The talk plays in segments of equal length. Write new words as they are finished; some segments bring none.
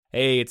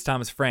Hey, it's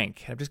Thomas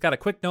Frank. I've just got a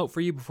quick note for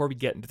you before we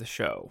get into the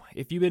show.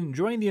 If you've been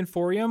enjoying the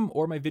Inforium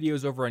or my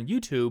videos over on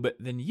YouTube,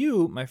 then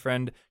you, my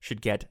friend,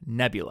 should get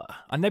Nebula.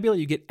 On Nebula,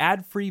 you get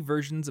ad-free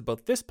versions of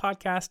both this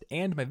podcast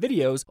and my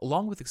videos,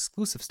 along with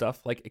exclusive stuff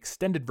like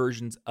extended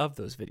versions of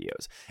those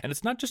videos. And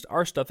it's not just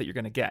our stuff that you're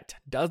going to get.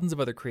 Dozens of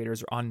other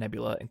creators are on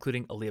Nebula,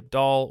 including Ali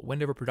Abdaal,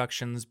 Wendover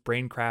Productions,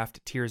 Braincraft,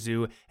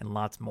 Tierzoo, and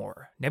lots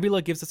more.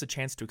 Nebula gives us a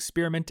chance to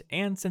experiment,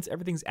 and since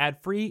everything's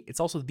ad-free, it's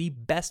also the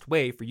best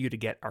way for you to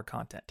get our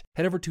content.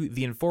 Head over to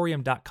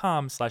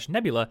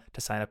theinforium.com/nebula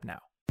to sign up now.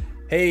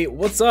 Hey,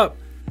 what's up,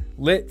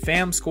 Lit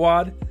Fam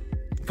Squad?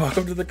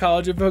 Welcome to the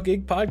College Info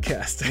Geek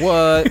podcast.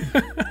 What?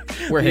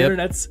 We're the hip.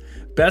 internet's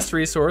best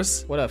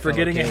resource What up, for fellow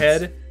getting kids?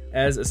 ahead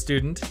as a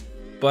student,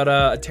 but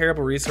a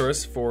terrible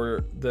resource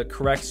for the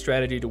correct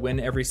strategy to win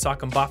every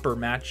sock and bopper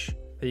match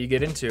that you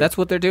get into. That's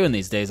what they're doing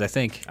these days, I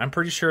think. I'm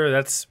pretty sure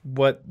that's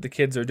what the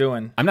kids are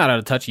doing. I'm not out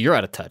of touch. You're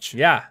out of touch.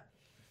 Yeah.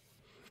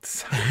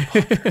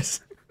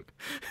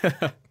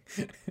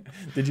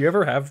 Did you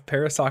ever have a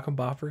pair of sock and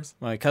boppers?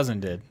 My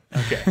cousin did.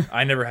 Okay,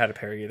 I never had a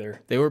pair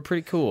either. They were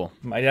pretty cool.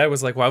 My dad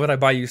was like, why would I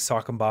buy you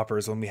sock and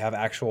boppers when we have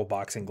actual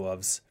boxing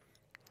gloves?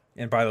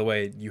 And by the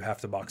way, you have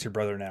to box your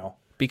brother now.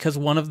 Because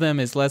one of them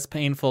is less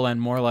painful and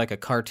more like a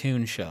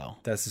cartoon show.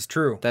 This is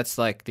true. That's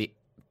like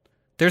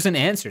There's an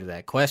answer to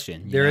that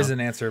question. There is an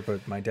answer,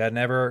 but my dad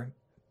never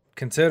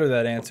considered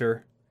that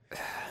answer.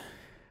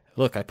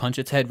 Look, I punch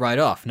its head right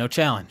off. No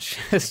challenge.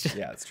 It's just-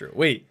 Yeah, it's true.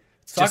 Wait,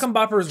 sock and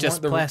boppers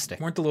just plastic.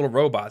 weren't the little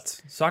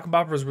robots. Sock and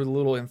boppers were the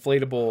little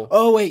inflatable.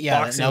 Oh wait, yeah.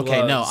 boxing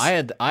Okay, no. gloves. I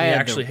had You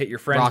actually the hit your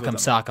friends with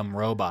Rock'em them. Sock'em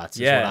robots.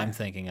 Is Yeah. what I'm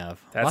thinking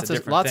of. That's lots a of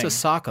different lots thing. of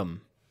Sock'em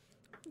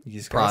You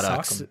just gotta sock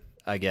products, 'em,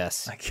 I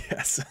guess. I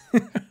guess.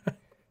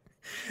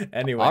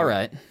 Anyway, All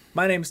right.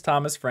 my name's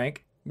Thomas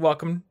Frank.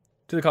 Welcome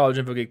to the College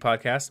Info Geek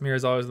podcast. I'm here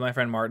as always with my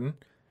friend Martin,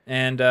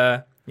 and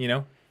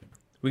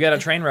we got a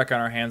train wreck on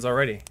our hands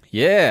already.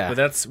 Yeah. But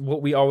that's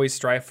what we always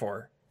strive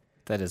for.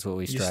 That is what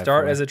we You strive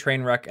start for. as a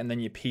train wreck, and then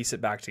you piece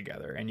it back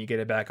together, and you get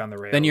it back on the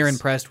rails. Then you're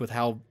impressed with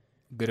how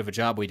good of a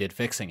job we did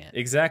fixing it.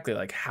 Exactly.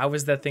 Like, how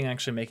is that thing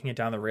actually making it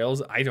down the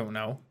rails? I don't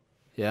know.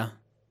 Yeah.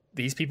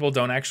 These people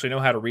don't actually know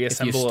how to If you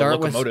reassemble a start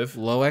locomotive.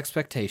 with low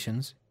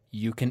expectations,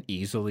 you can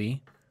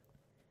easily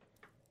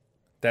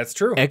That's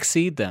true.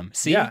 exceed them.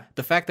 See, Yeah.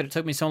 the fact that it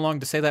took me so long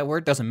to say that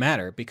word doesn't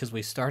matter because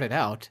we started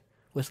out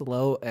with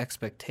low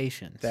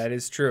expectations. That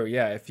is true.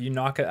 Yeah. If you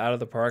knock it out of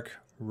the park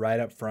right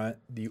up front,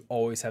 you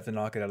always have to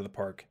knock it out of the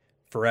park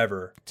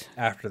forever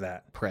after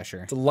that.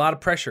 Pressure. It's a lot of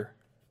pressure.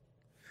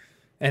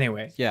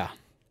 Anyway, Yeah.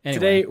 Anyway,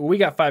 today we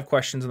got 5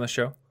 questions on the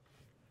show.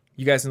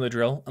 You guys know the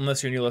drill,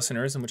 unless you're new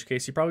listeners, in which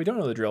case you probably don't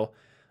know the drill.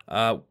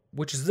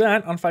 Which is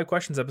that on 5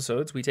 questions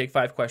episodes, we take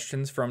 5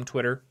 questions from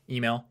Twitter,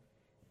 email,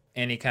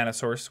 any kind of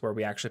source where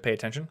we actually pay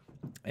attention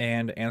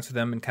and answer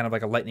them in kind of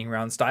like a lightning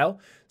round style.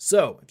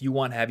 So if you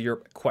want to have your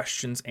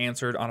questions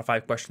answered on a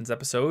 5 questions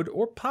episode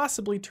or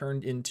possibly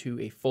turned into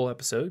a full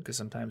episode, because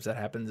sometimes that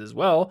happens as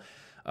well,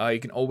 you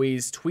can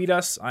always tweet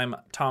us. I'm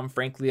Tom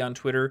Frankly on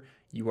Twitter.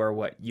 You are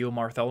what? Yo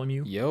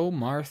Martholomew? Yo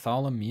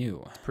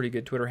Martholomew. Pretty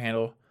good Twitter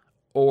handle.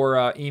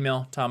 Or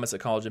email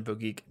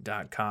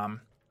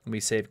thomas@collegeinfogeek.com. We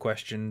save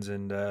questions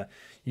and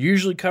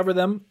usually cover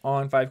them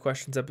on 5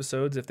 questions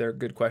episodes if they're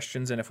good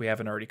questions and if we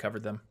haven't already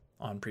covered them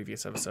on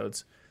previous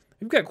episodes.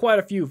 We've got quite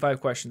a few 5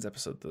 questions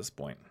episodes at this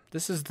point.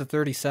 This is the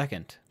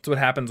 32nd. That's what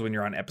happens when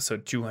you're on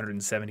episode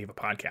 270 of a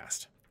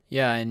podcast.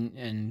 Yeah,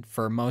 and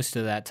for most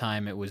of that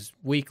time it was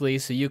weekly,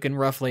 so you can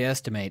roughly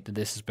estimate that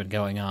this has been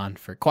going on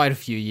for quite a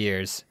few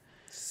years.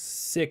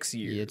 6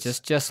 years. Yeah,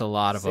 just a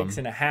lot of them.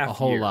 6.5 A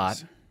whole years.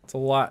 lot. It's a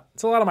lot.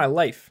 It's a lot of my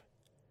life.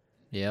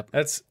 Yep.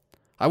 That's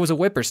I was a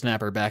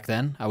whippersnapper back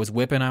then. I was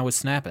whipping, I was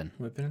snapping.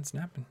 whipping and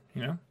snapping,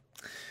 you know?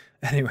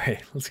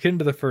 Anyway, let's get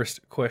into the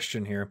first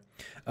question here.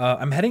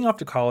 I'm heading off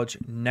to college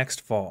next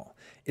fall.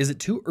 Is it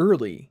too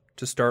early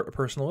to start a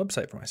personal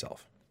website for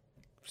myself?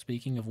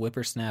 Speaking of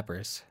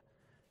whippersnappers,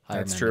 I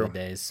That's remember true.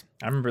 the days.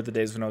 I remember the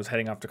days when I was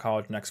heading off to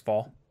college next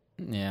fall.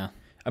 Yeah.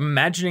 I'm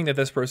imagining that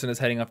this person is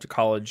heading off to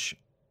college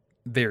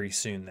very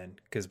soon then,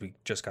 because we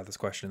just got this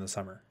question in the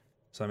summer.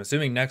 So I'm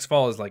assuming next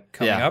fall is like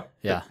coming Yeah, up.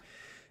 yeah.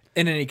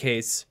 In any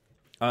case,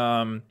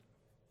 the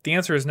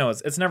answer is no.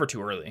 It's never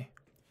too early.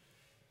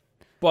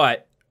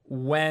 But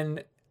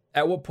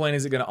at what point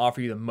is it going to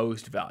offer you the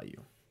most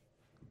value?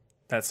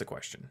 That's the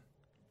question.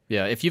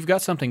 Yeah, if you've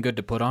got something good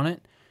to put on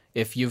it,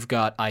 if you've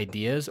got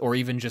ideas, or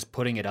even just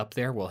putting it up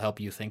there will help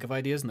you think of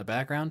ideas in the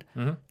background,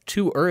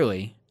 too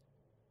early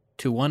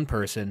to one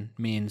person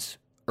means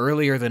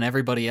earlier than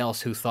everybody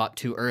else who thought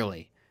too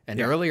early. And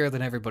earlier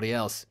than everybody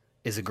else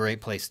is a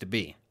great place to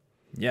be.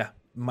 Yeah.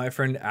 My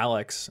friend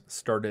Alex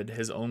started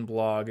his own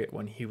blog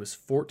when he was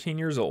 14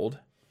 years old.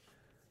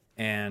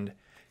 And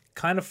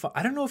kind of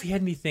I don't know if he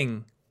had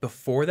anything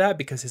before that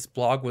because his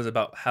blog was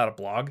about how to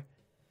blog.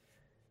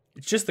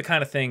 It's just the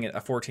kind of thing a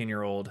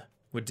 14-year-old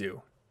would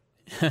do.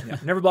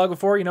 Never blogged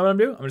before, you know what I'm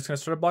doing? I'm just going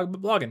to start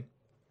blogging.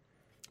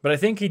 But I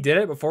think he did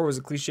it before it was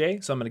a cliche,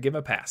 so I'm going to give him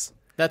a pass.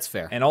 That's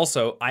fair. And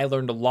also, I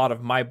learned a lot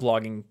of my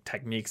blogging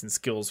techniques and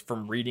skills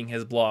from reading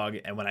his blog.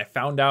 And when I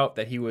found out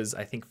that he was,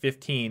 I think,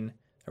 15,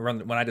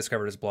 around when I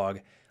discovered his blog,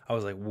 I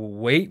was like,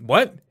 wait,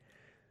 what?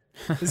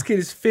 This kid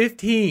is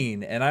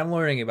 15, and I'm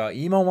learning about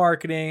email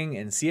marketing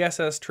and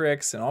CSS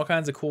tricks and all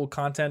kinds of cool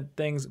content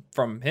things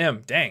from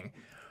him. Dang.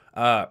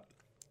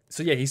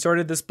 So yeah, he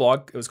started this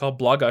blog. It was called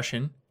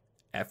Blogushin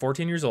at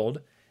 14 years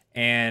old.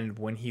 And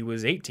when he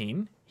was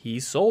 18, he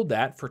sold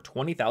that for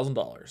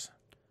 $20,000.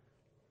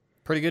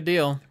 Pretty good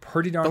deal.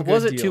 Pretty darn good deal.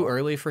 But was it deal. too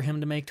early for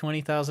him to make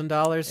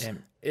 $20,000?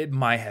 And it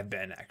might have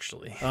been,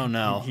 actually. Oh,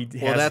 no.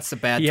 Well, that's a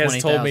bad $20,000. He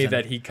has told me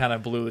that he kind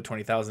of blew the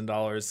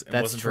 $20,000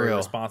 and wasn't very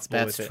responsible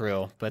with it. That's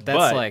true. But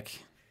that's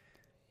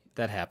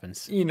that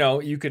happens. You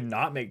know, you could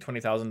not make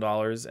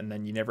 $20,000 and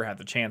then you never had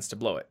the chance to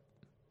blow it.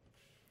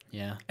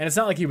 Yeah. And it's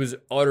not like he was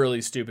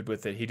utterly stupid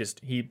with it.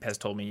 He has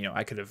told me,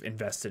 I could have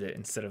invested it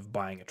instead of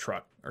buying a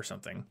truck or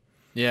something.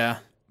 Yeah.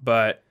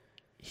 But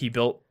he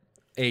built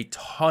a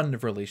ton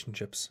of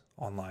relationships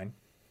online.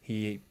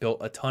 He built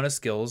a ton of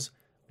skills,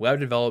 web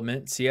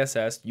development,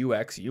 CSS,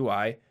 UX,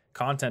 UI,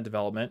 content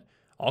development,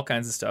 all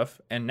kinds of stuff.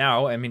 And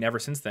now, ever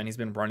since then, he's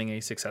been running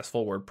a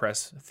successful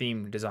WordPress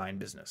theme design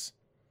business.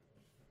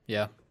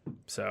 Yeah.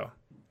 So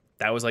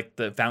that was like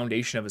the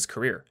foundation of his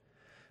career.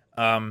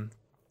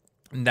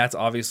 And that's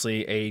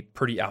obviously a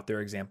pretty out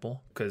there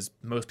example because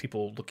most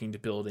people looking to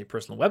build a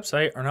personal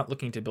website are not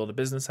looking to build a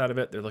business out of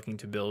it. They're looking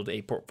to build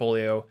a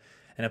portfolio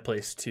and a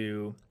place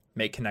to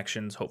make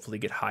connections, hopefully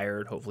get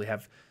hired, hopefully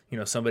have,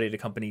 somebody at a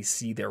company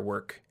see their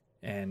work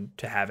and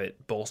to have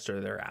it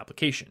bolster their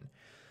application.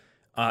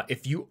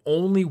 If you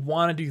only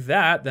want to do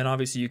that, then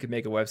obviously you could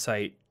make a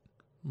website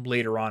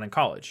later on in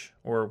college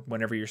or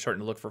whenever you're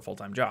starting to look for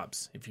full-time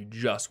jobs, if you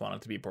just want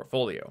it to be a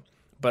portfolio.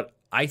 But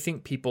I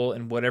think people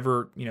in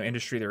whatever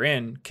industry they're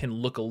in can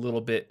look a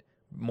little bit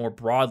more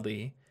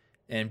broadly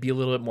and be a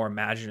little bit more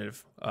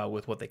imaginative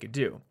with what they could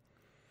do.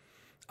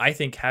 I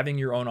think having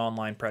your own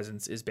online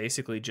presence is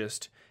basically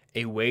just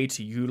a way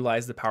to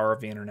utilize the power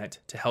of the internet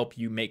to help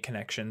you make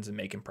connections and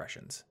make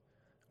impressions.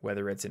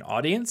 Whether it's an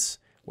audience,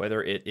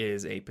 whether it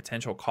is a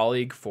potential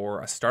colleague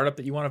for a startup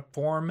that you want to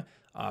form,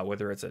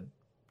 whether it's a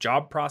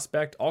job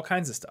prospect, all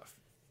kinds of stuff.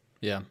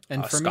 Yeah,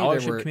 and for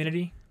scholarship me,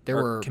 community. There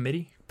were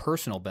committee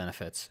personal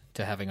benefits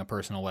to having a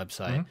personal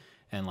website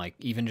and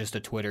even just a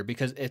Twitter,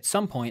 because at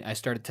some point I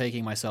started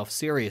taking myself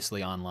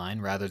seriously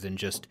online rather than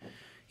just,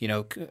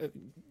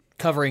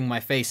 covering my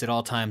face at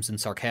all times in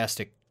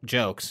sarcastic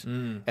jokes.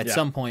 At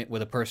some point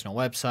with a personal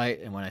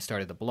website and when I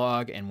started the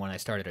blog and when I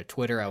started a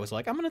Twitter, I was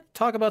like, I'm going to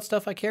talk about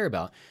stuff I care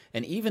about.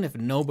 And even if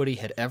nobody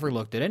had ever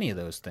looked at any of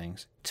those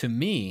things, to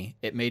me,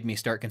 it made me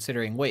start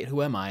considering, wait,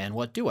 who am I and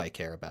what do I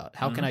care about?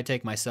 How can I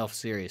take myself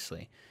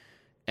seriously?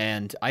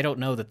 And I don't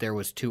know that there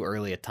was too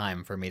early a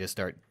time for me to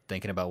start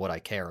thinking about what I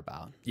care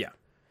about. Yeah.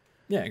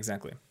 Yeah,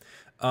 exactly.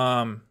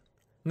 No,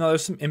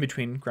 there's some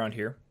in-between ground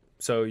here.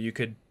 So you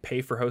could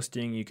pay for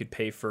hosting. You could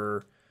pay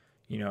for,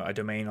 a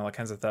domain, all that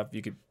kinds of stuff.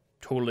 You could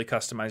totally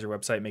customize your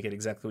website, make it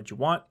exactly what you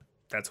want.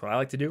 That's what I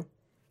like to do.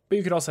 But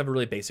you could also have a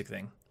really basic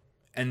thing.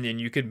 And then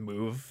you could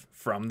move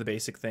from the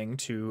basic thing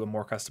to a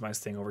more customized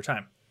thing over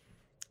time.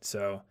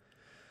 So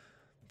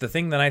the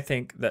thing that I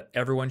think that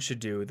everyone should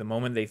do the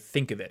moment they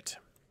think of it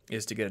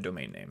is to get a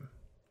domain name.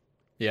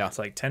 Yeah. It's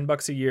like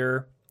 $10 a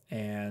year,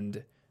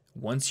 and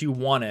once you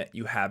want it,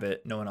 you have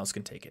it. No one else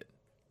can take it.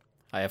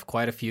 I have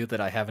quite a few that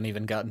I haven't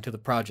even gotten to the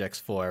projects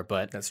for,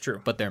 but that's true.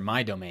 But they're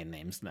my domain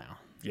names now.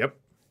 Yep.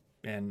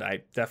 And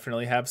I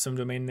definitely have some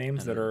domain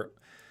names that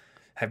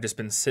have just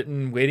been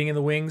sitting, waiting in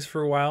the wings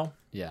for a while.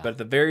 Yeah. But at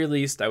the very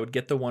least, I would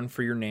get the one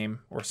for your name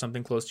or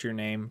something close to your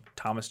name.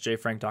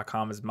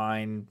 ThomasJFrank.com is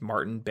mine.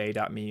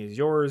 MartinBay.me is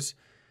yours.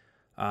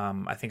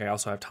 I think I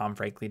also have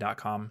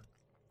TomFrankly.com.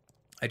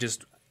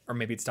 Or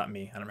maybe it's not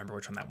me. I don't remember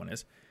which one that one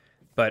is.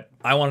 But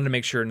I wanted to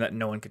make sure that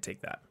no one could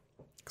take that.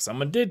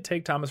 Someone did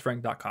take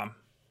ThomasFrank.com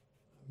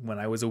when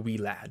I was a wee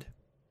lad.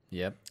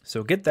 Yep.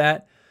 So get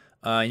that.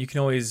 You can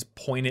always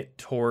point it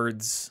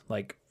towards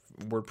like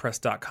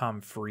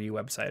WordPress.com free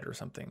website or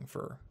something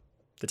for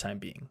the time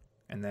being.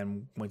 And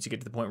then once you get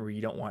to the point where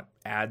you don't want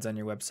ads on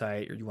your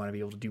website or you want to be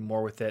able to do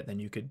more with it, then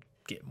you could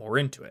get more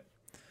into it.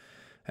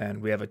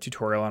 And we have a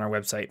tutorial on our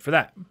website for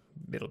that.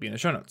 It'll be in the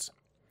show notes.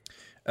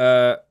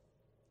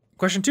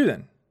 Question 2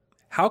 then.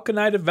 How can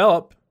I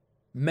develop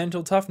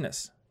mental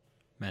toughness?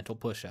 Mental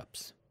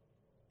push-ups.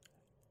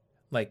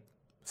 Like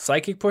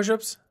psychic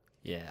push-ups?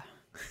 Yeah.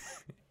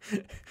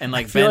 And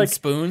bend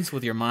spoons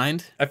with your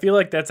mind? I feel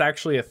like that's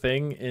actually a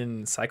thing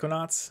in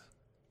Psychonauts.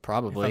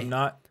 Probably. If I'm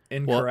not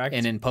incorrect. Well,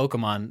 and in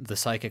Pokemon, the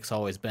psychics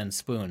always bend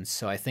spoons.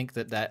 So I think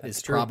that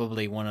is true.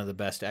 Probably one of the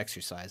best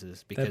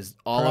exercises because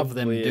all of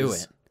them do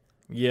it.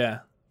 Yeah.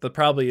 That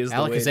probably is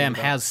the way. Alakazam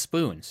has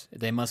spoons.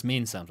 They must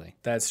mean something.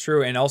 That's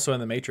true. And also in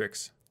the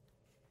Matrix.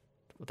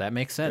 Well, that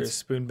makes sense. There's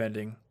spoon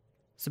bending.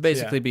 So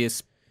basically be a...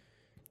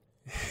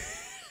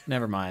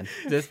 Never mind.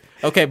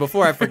 Okay,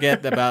 before I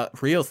forget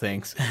about real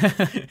things,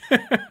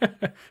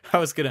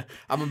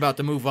 I'm about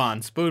to move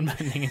on. Spoon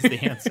bending is the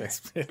answer.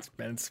 It's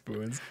bend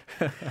spoons.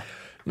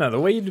 No, the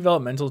way you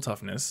develop mental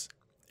toughness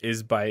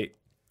is by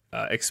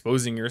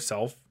exposing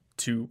yourself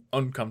to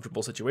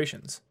uncomfortable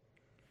situations.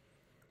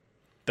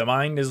 The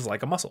mind is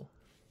like a muscle.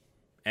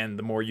 And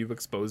the more you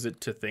expose it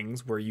to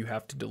things where you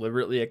have to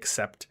deliberately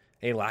accept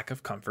a lack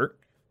of comfort,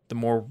 the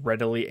more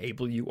readily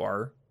able you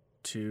are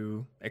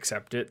to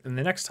accept it in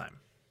the next time.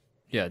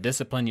 Yeah,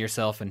 discipline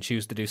yourself and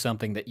choose to do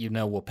something that you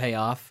know will pay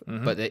off.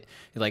 But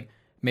like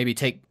maybe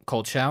take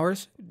cold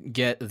showers,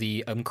 get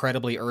the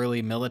incredibly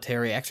early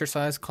military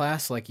exercise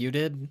class like you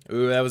did.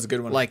 Ooh, that was a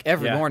good one. Like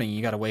every morning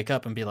you got to wake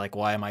up and be like,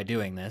 why am I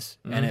doing this?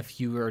 And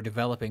if you are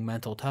developing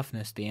mental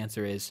toughness, the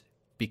answer is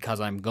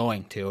because I'm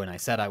going to, and I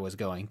said I was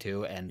going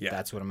to, and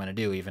that's what I'm going to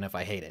do, even if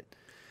I hate it.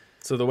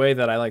 So the way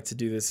that I like to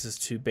do this is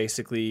to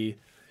basically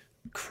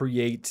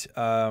create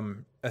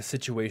a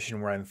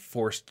situation where I'm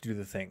forced to do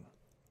the thing.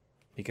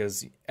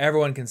 Because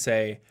everyone can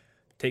say,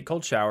 take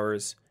cold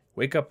showers,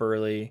 wake up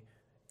early,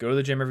 go to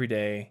the gym every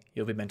day,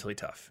 you'll be mentally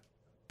tough.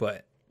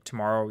 But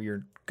tomorrow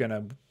you're going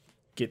to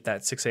get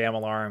that 6 a.m.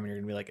 alarm and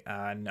you're going to be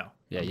like, no.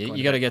 Yeah,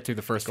 you got to get through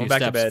the first few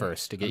steps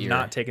first to get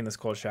not taking this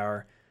cold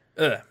shower.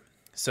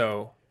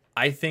 So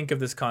I think of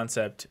this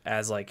concept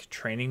as like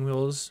training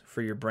wheels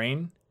for your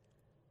brain,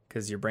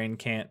 because your brain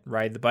can't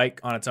ride the bike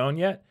on its own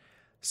yet.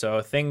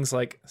 So things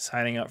like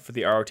signing up for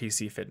the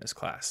ROTC fitness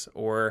class,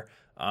 or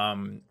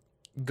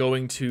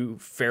going to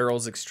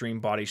Farrell's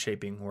Extreme Body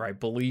Shaping, where I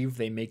believe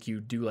they make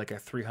you do like a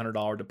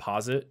 $300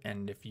 deposit,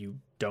 and if you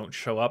don't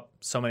show up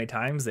so many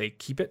times, they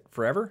keep it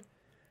forever.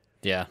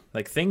 Yeah.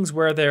 Like things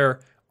where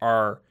there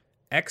are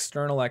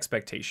external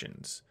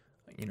expectations.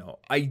 You know,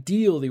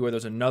 ideally where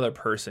there's another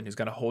person who's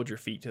going to hold your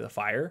feet to the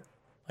fire,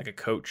 like a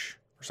coach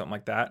or something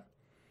like that.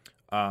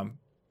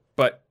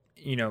 But,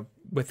 you know,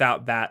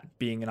 without that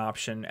being an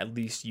option, at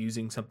least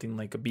using something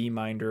like a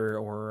Beeminder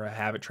or a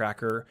habit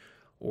tracker,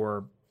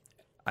 or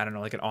I don't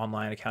know, like an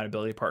online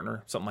accountability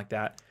partner, something like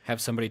that.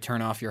 Have somebody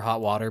turn off your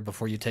hot water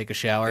before you take a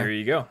shower. There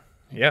you go.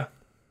 Yeah.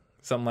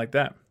 Something like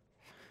that.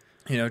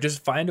 You know,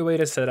 just find a way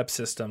to set up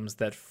systems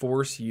that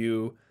force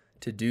you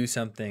to do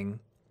something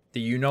that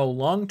you know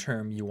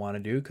long-term you want to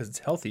do because it's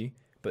healthy,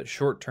 but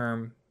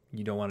short-term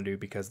you don't want to do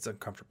because it's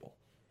uncomfortable.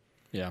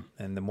 Yeah.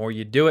 And the more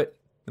you do it,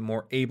 the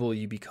more able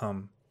you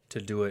become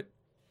to do it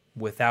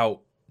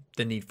without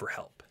the need for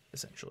help,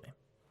 essentially.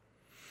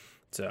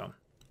 So,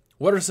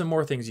 what are some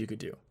more things you could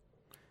do?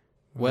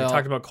 We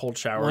talked about cold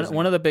showers.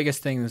 One of the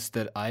biggest things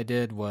that I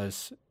did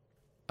was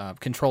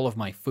control of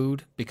my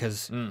food,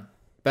 because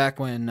back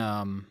when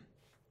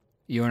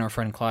you and our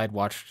friend Clyde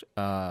watched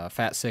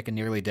Fat, Sick, and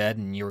Nearly Dead,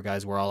 and you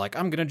guys were all like,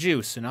 I'm going to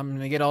juice, and I'm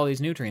going to get all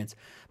these nutrients.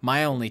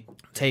 My only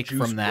take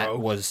from that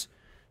was,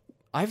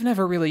 I've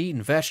never really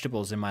eaten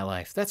vegetables in my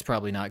life. That's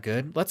probably not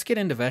good. Let's get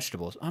into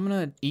vegetables. I'm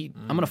going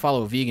to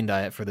follow a vegan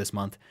diet for this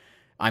month.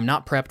 I'm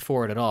not prepped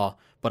for it at all,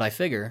 but I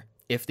figure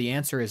if the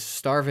answer is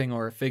starving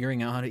or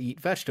figuring out how to eat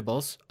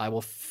vegetables, I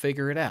will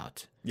figure it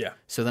out. Yeah.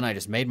 So then I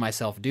just made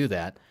myself do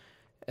that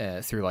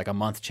through like a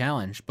month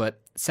challenge. But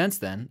since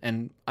then,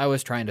 and I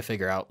was trying to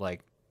figure out,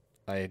 like,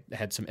 I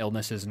had some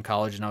illnesses in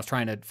college and I was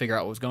trying to figure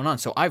out what was going on.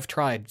 So I've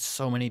tried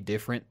so many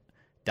different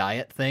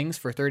diet things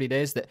for 30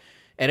 days that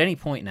at any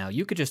point now,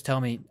 you could just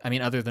tell me, I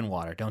mean, other than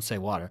water, don't say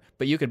water,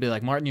 but you could be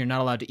like, Martin, you're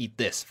not allowed to eat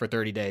this for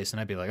 30 days. And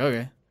I'd be like,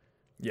 okay.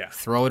 Yeah.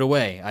 Throw it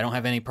away. I don't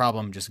have any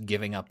problem just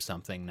giving up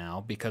something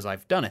now because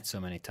I've done it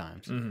so many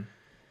times. Mm-hmm.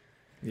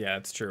 Yeah,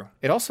 it's true.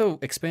 It also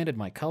expanded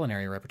my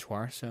culinary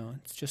repertoire, so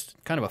it's just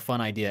kind of a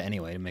fun idea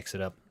anyway to mix it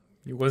up.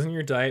 Wasn't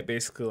your diet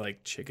basically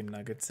like chicken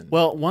nuggets? And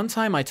well, one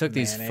time I took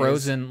mayonnaise? These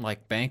frozen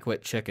like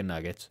banquet chicken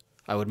nuggets.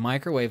 I would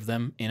microwave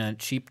them in a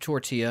cheap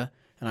tortilla,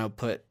 and I would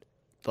put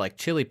like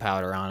chili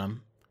powder on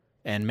them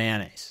and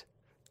mayonnaise.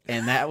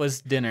 And that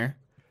was dinner.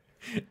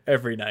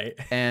 Every night.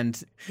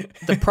 And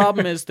the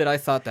problem is that I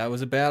thought that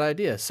was a bad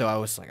idea. So I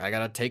was like, I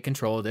got to take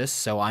control of this.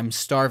 So I'm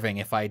starving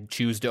if I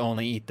choose to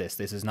only eat this.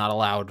 This is not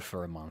allowed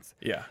for a month.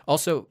 Yeah.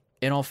 Also,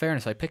 in all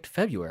fairness, I picked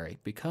February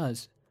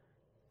because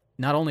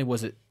not only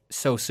was it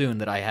so soon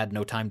that I had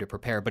no time to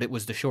prepare, but it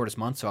was the shortest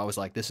month. So I was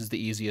like, this is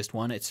the easiest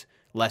one. It's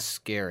less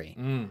scary.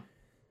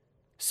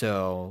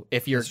 So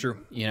if you're, That's true.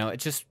 You know,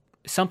 it's just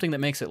something that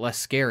makes it less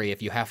scary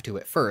if you have to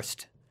at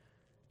first.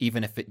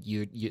 Even if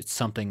it's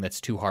something that's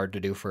too hard to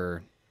do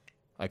for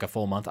like a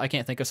full month. I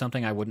can't think of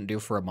something I wouldn't do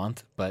for a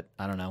month, but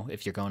I don't know.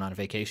 If you're going on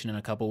vacation in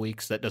a couple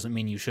weeks, that doesn't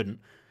mean you shouldn't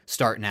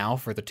start now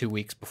for the 2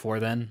 weeks before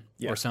then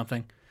or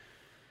something.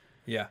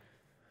 Yeah.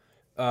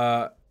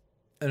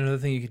 Another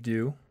thing you could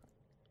do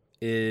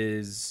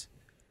is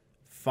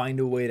find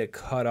a way to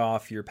cut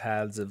off your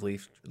paths of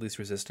least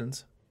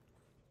resistance.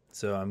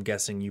 So I'm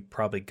guessing you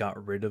probably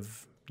got rid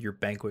of your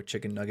banquet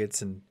chicken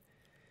nuggets and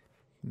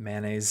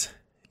mayonnaise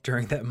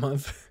during that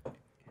month.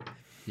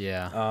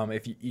 Yeah.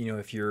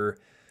 If you're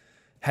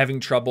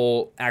having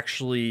trouble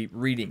actually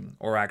reading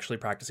or actually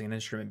practicing an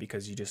instrument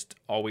because you just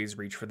always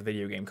reach for the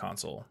video game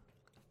console,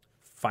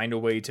 find a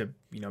way to,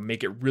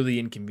 make it really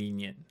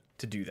inconvenient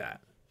to do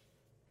that.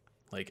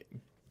 Like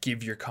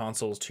give your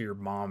consoles to your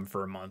mom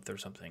for a month or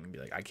something and be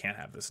like, I can't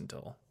have this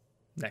until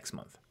next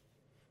month.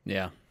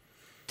 Yeah.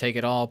 take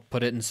it all,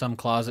 put it in some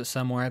closet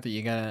somewhere that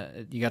you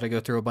gotta go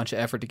through a bunch of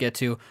effort to get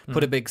to.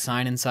 Put a big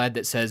sign inside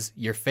that says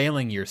you're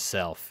failing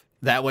yourself.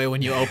 That way,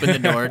 when you open the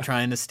door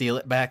trying to steal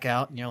it back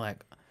out, and you're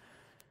like,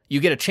 you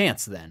get a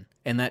chance then,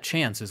 and that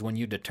chance is when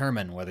you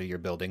determine whether you're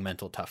building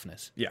mental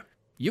toughness. Yeah.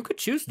 You could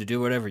choose to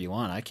do whatever you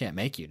want. I can't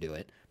make you do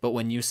it. But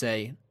when you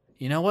say,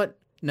 you know what?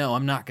 No,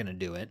 I'm not going to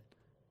do it.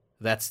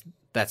 That's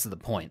the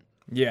point.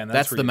 Yeah, and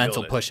that's the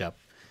mental push-up.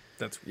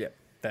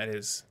 That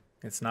is.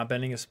 It's not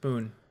bending a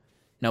spoon.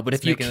 No, but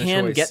if you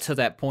can get to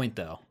that point,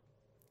 though,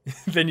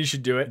 then you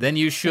should do it. Then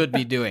you should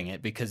be doing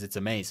it because it's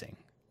amazing.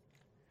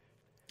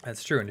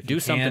 That's true. And if do you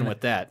something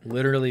with that,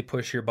 literally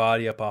push your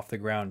body up off the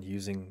ground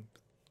using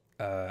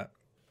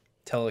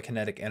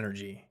telekinetic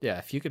energy. Yeah,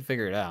 if you could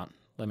figure it out,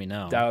 let me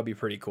know. That would be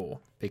pretty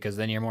cool. Because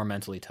then you're more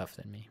mentally tough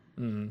than me.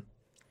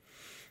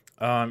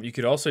 Mm-hmm. You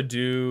could also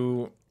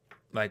do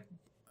like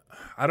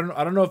I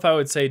don't know if I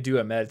would say do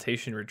a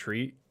meditation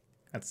retreat.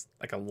 That's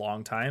like a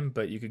long time,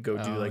 but you could go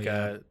do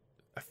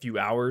a few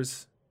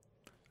hours.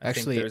 I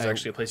think there's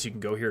actually a place you can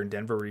go here in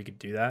Denver where you could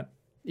do that.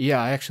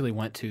 Yeah, I actually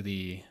went to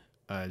the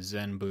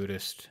Zen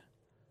Buddhist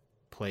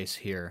place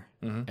here,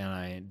 and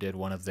I did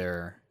one of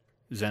their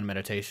Zen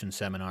meditation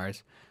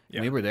seminars.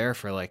 Yeah. We were there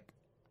for like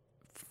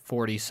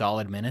 40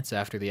 solid minutes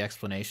after the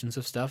explanations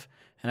of stuff,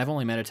 and I've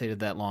only meditated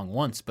that long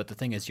once, but the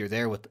thing is you're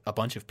there with a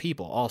bunch of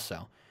people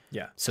also.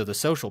 Yeah. So the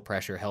social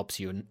pressure helps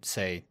you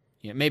say,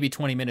 maybe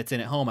 20 minutes in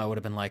at home I would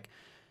have been like,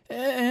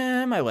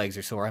 my legs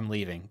are sore, I'm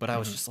leaving. But I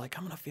was just like,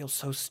 I'm going to feel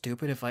so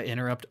stupid if I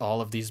interrupt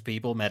all of these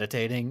people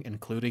meditating,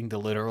 including the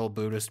literal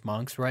Buddhist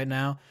monks right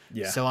now.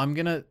 Yeah. So I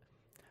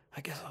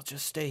guess I'll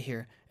just stay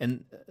here.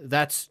 And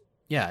that's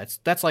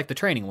like the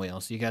training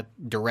wheels. You got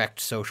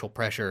direct social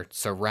pressure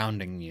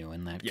surrounding you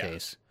in that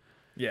case.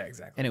 Yeah,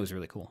 exactly. And it was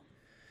really cool.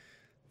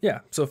 Yeah.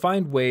 So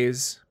find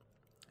ways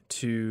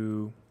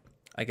to,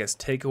 I guess,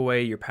 take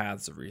away your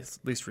paths of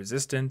least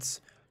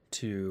resistance,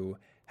 to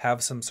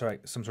have some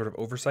sort of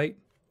oversight.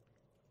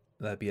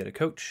 That be it a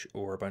coach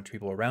or a bunch of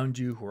people around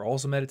you who are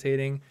also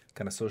meditating,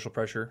 kind of social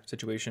pressure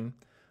situation,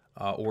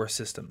 or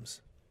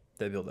systems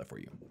that build that for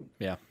you.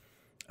 Yeah.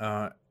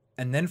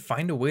 And then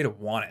find a way to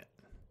want it.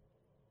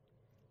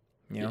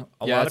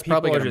 A lot of it's people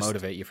probably are going to just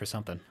motivate you for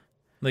something.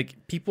 Like,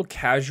 people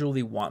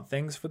casually want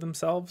things for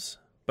themselves,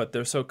 but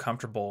they're so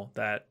comfortable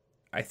that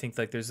I think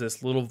like there's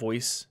this little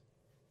voice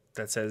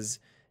that says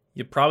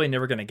you're probably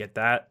never going to get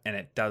that, and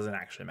it doesn't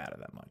actually matter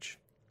that much.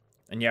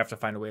 And you have to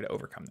find a way to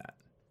overcome that.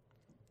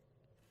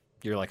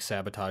 You're like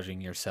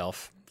sabotaging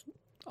yourself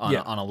on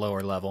a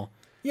lower level.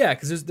 Yeah,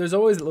 because there's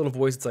always a little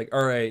voice that's like,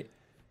 all right,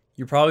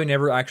 you're probably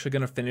never actually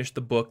going to finish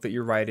the book that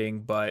you're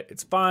writing, but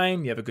it's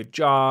fine. You have a good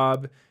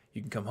job.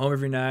 You can come home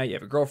every night. You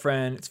have a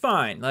girlfriend. It's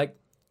fine. Like,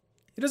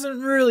 it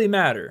doesn't really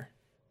matter.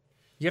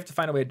 You have to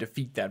find a way to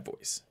defeat that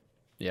voice.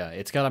 Yeah,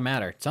 it's got to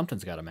matter.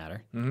 Something's got to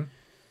matter. Mm-hmm.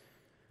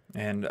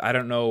 And I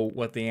don't know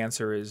what the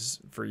answer is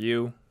for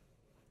you.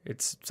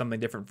 It's something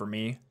different for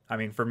me. I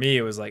mean, for me,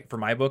 it was like, for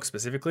my book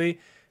specifically,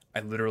 I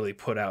literally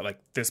put out like,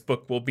 this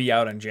book will be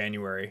out in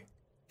January.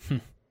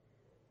 Kind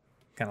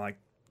of like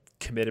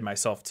committed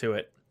myself to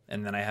it.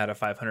 And then I had a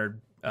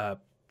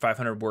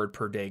 500 word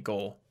per day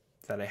goal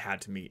that I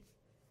had to meet.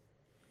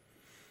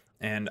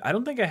 And I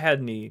don't think I had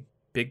any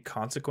big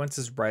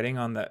consequences writing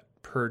on that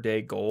per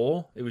day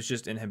goal. It was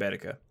just in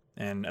Habitica.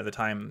 And at the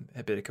time,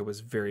 Habitica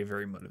was very,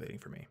 very motivating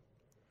for me.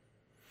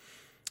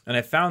 And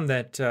I found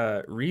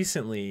that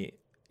recently,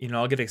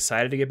 I'll get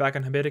excited to get back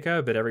on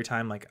Habitica, but every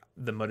time like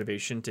the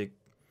motivation to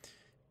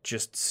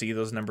just see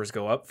those numbers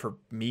go up for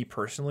me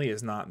personally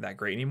is not that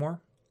great anymore.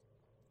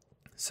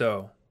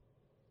 So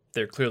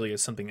there clearly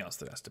is something else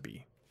that has to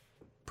be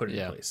put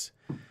in place.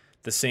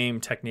 The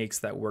same techniques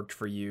that worked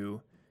for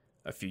you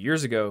a few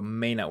years ago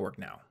may not work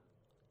now.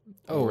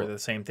 Or the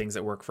same things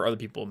that work for other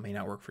people may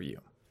not work for you.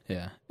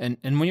 Yeah. And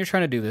when you're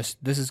trying to do this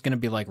is going to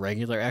be like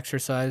regular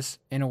exercise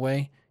in a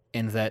way,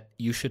 in that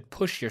you should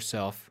push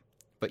yourself,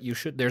 but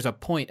there's a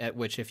point at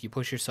which if you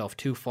push yourself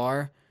too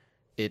far,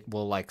 it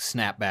will like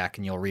snap back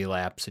and you'll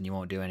relapse and you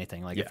won't do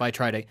anything. Like if I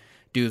try to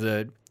do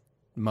the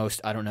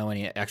most, I don't know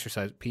any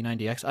exercise,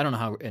 P90X, I don't know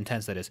how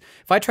intense that is.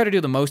 If I try to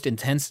do the most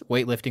intense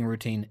weightlifting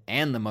routine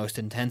and the most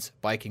intense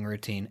biking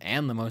routine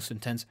and the most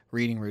intense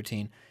reading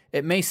routine,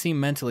 it may seem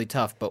mentally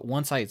tough, but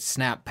once I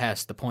snap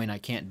past the point I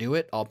can't do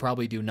it, I'll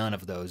probably do none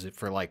of those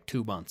for like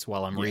 2 months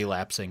while I'm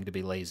relapsing to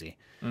be lazy.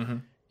 Mm-hmm.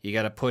 You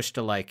got to push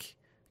to like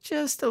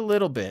just a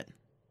little bit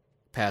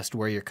past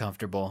where you're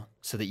comfortable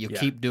so that you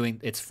keep doing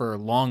it's for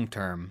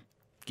long-term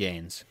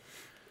gains.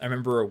 I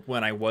remember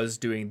when I was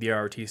doing the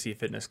ROTC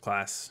fitness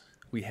class,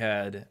 we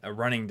had a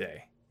running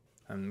day.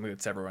 And we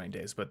had several running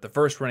days, but the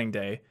first running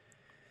day,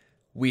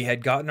 we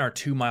had gotten our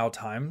 2 mile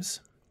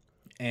times.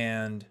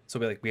 And so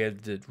we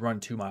had to run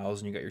 2 miles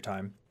and you got your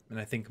time. And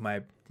I think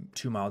my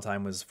 2 mile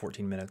time was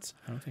 14 minutes.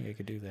 I don't think I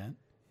could do that.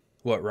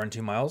 What, run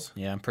 2 miles?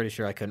 Yeah, I'm pretty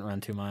sure I couldn't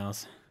run 2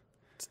 miles.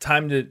 It's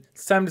time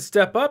to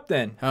step up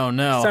then. Oh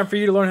no. It's time for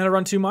you to learn how to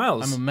run 2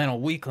 miles. I'm a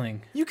mental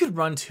weakling. You could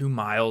run 2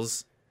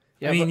 miles.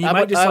 Yeah, I mean,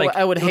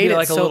 I would hate it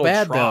like so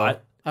bad trot.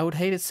 though. I would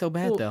hate it so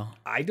bad though.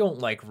 I don't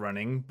like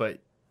running, but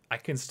I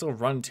can still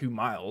run 2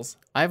 miles.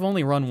 I've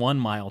only run 1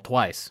 mile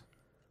twice.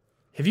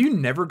 Have you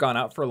never gone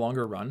out for a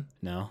longer run?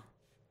 No.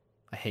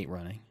 I hate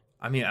running.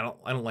 I mean, I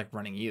don't like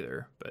running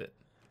either, but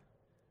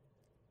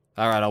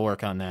All right, I'll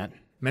work on that.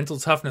 mental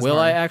toughness. Will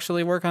I Martin.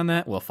 actually work on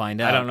that? We'll find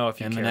out. I don't know if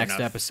you in the care next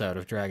enough. episode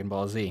of Dragon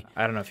Ball Z.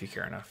 I don't know if you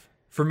care enough.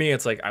 For me,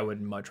 it's like I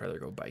would much rather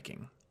go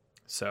biking.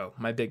 So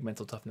my big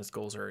mental toughness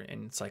goals are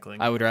in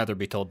cycling. I would rather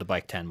be told to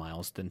bike 10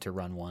 miles than to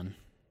run 1.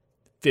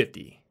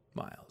 50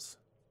 miles.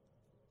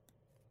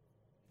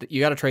 You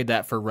got to trade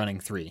that for running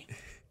 3.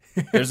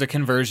 There's a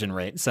conversion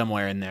rate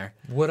somewhere in there.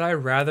 Would I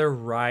rather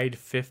ride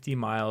 50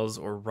 miles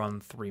or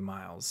run 3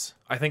 miles?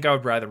 I think I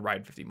would rather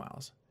ride 50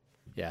 miles.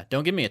 Yeah,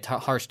 don't give me a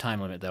harsh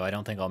time limit, though. I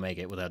don't think I'll make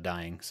it without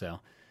dying, so.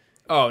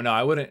 Oh, no,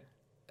 I wouldn't.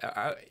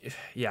 I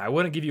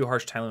wouldn't give you a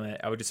harsh time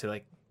limit. I would just say,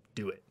 like,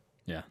 do it.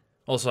 Yeah.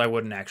 Also, I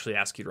wouldn't actually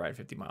ask you to ride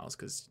 50 miles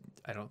because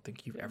I don't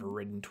think you've ever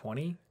ridden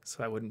 20.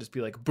 So I wouldn't just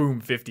be like,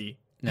 boom, 50.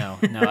 No,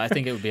 I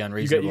think it would be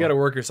unreasonable. You got to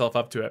work yourself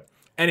up to it.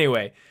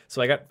 Anyway,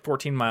 so I got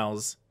 14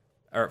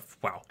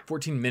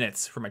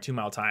 minutes for my 2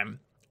 mile time.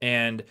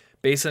 And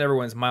based on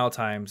everyone's mile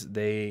times,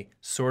 they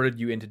sorted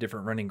you into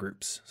different running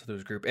groups. So there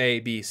was group A,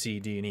 B, C,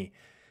 D, and E.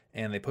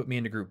 And they put me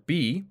into group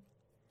B,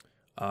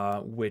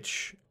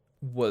 which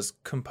was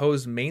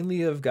composed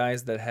mainly of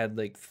guys that had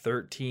like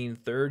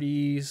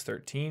 13:30s,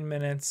 13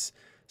 minutes.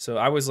 So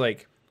I was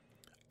like,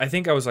 I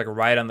think I was like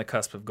right on the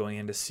cusp of going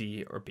into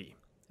C or B.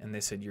 And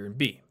they said, you're in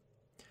B.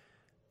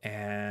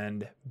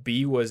 And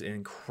B was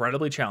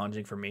incredibly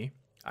challenging for me.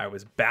 I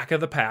was back of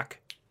the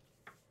pack.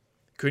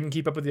 Couldn't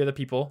keep up with the other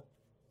people,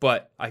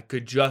 but I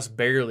could just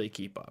barely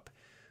keep up.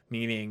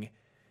 Meaning,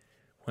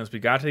 once we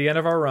got to the end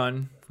of our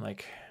run,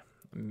 like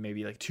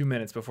maybe like 2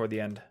 minutes before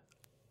the end,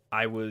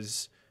 I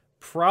was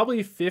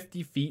probably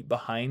 50 feet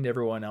behind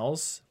everyone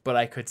else, but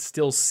I could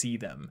still see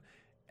them.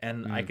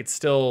 And I could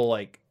still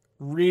like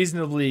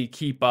reasonably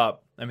keep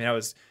up. I mean, I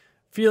was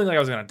feeling like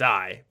I was going to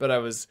die, but I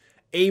was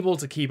able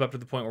to keep up to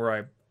the point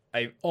where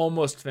I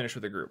almost finished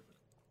with the group.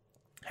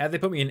 Had they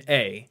put me in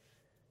A,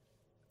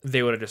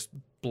 they would have just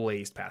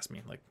blazed past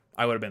me. Like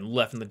I would have been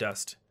left in the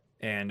dust,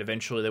 and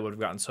eventually they would have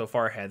gotten so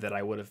far ahead that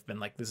I would have been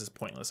like, this is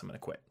pointless. I'm going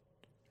to quit.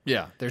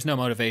 Yeah, there's no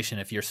motivation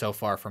if you're so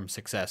far from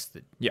success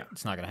that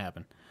it's not going to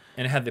happen.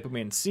 And had they put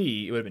me in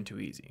C, it would have been too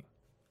easy.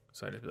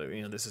 So I'd just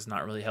be like, this is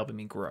not really helping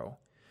me grow.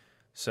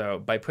 So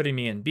by putting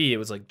me in B, it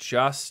was like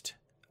just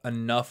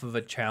enough of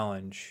a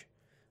challenge.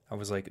 I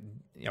was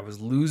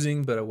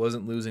losing, but I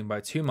wasn't losing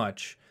by too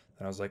much.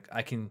 And I was like,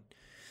 I can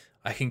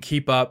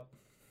keep up.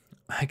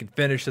 I can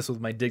finish this with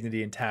my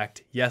dignity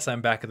intact. Yes,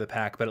 I'm back of the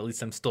pack, but at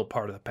least I'm still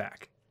part of the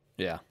pack.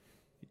 Yeah.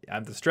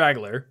 I'm the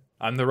straggler.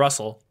 I'm the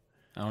Russell.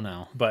 Oh,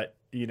 no. But,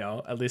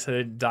 at least I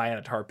didn't die in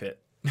a tar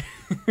pit.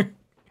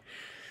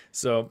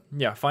 So,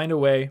 yeah, find a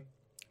way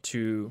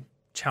to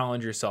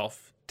challenge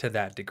yourself to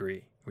that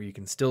degree where you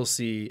can still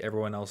see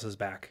everyone else's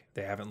back.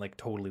 They haven't,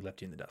 totally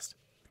left you in the dust.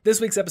 This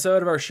week's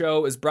episode of our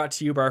show is brought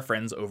to you by our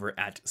friends over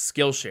at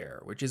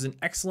Skillshare, which is an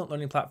excellent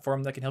learning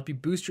platform that can help you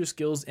boost your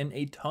skills in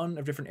a ton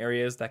of different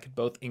areas that could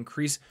both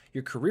increase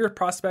your career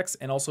prospects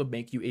and also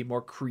make you a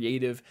more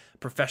creative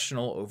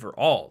professional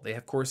overall. They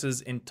have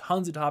courses in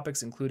tons of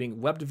topics, including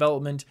web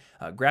development,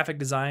 graphic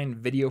design,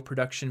 video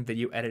production,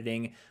 video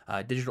editing,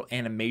 digital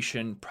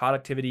animation,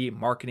 productivity,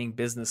 marketing,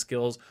 business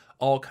skills,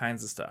 all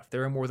kinds of stuff.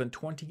 There are more than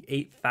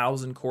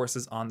 28,000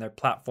 courses on their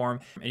platform,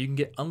 and you can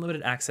get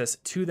unlimited access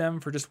to them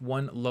for just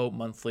one low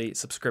monthly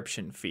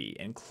subscription fee,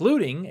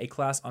 including a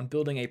class on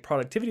building a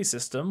productivity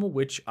system,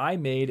 which I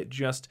made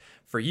just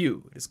for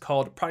you. It is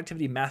called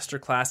Productivity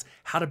Masterclass,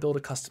 How to Build a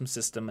Custom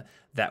System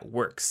That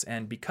Works.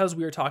 And because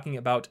we are talking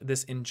about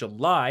this in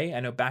July, I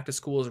know back to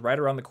school is right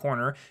around the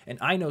corner, and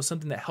I know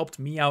something that helped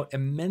me out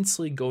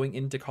immensely going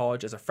into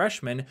college as a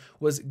freshman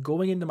was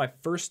going into my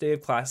first day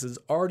of classes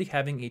already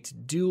having a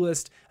to-do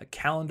list, a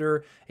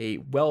calendar, a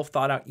well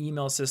thought out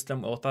email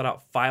system, a well thought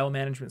out file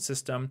management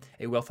system,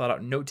 a well thought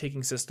out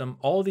note-taking system.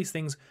 All of these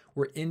things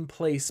were in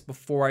place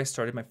before I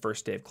started my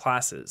first day of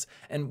classes.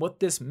 And what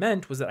this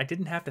meant was that I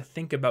didn't have to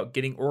think about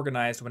getting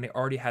organized when I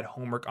already had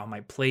homework on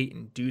my plate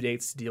and due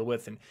dates to deal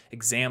with and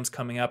exams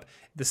coming up.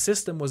 The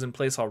system was in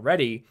place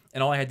already,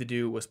 and all I had to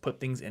do was put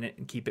things in it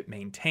and keep it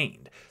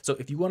maintained. So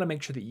if you want to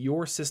make sure that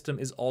your system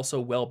is also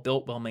well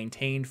built, well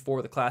maintained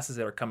for the classes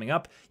that are coming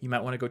up, you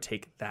might want to go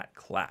take that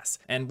class.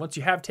 And once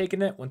you have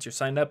taken it, once you're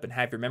signed up and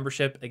have your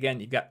membership,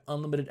 again, you've got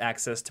unlimited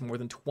access to more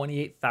than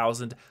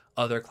 28,000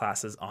 other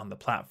classes on the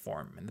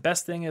platform. And the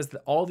best thing is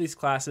that all of these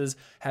classes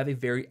have a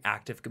very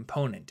active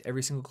component.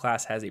 Every single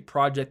class has a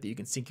project that you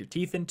can sink your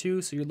teeth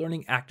into, so you're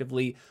learning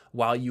actively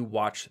while you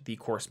watch the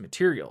course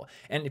material.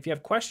 And if you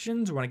have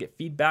questions or want to get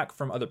feedback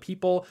from other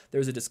people,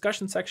 there's a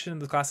discussion section in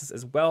the classes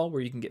as well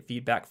where you can get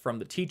feedback from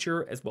the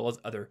teacher as well as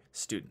other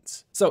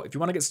students. So if you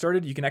want to get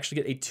started, you can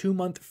actually get a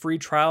 2-month free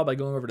trial by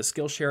going over to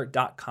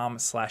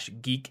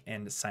Skillshare.com/geek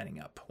and signing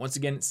up. Once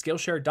again,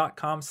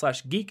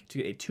 Skillshare.com/geek to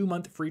get a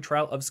 2-month free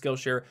trial of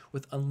Skillshare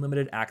with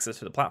unlimited access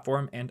to the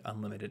platform and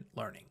unlimited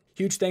learning.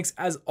 Huge thanks,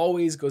 as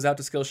always, goes out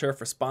to Skillshare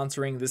for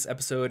sponsoring this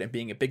episode and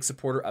being a big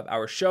supporter of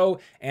our show.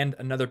 And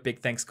another big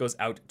thanks goes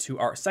out to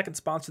our second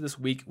sponsor this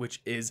week,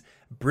 which is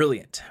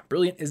Brilliant.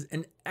 Brilliant is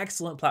an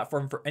excellent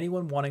platform for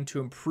anyone wanting to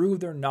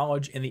improve their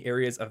knowledge in the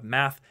areas of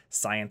math,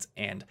 science,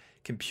 and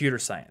computer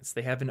science.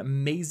 They have an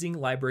amazing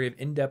library of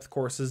in-depth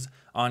courses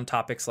on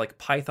topics like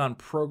Python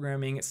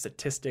programming,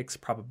 statistics,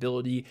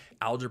 probability,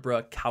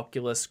 algebra,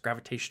 calculus,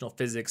 gravitational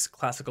physics,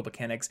 classical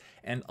mechanics,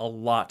 and a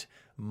lot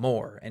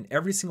more. And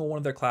every single one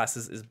of their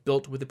classes is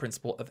built with the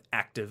principle of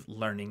active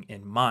learning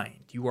in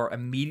mind. You are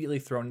immediately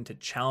thrown into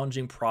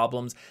challenging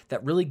problems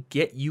that really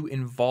get you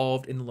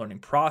involved in the learning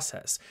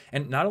process.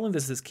 And not only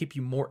does this keep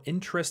you more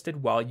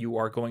interested while you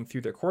are going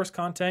through their course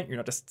content, you're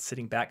not just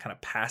sitting back kind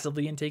of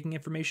passively and taking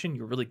information,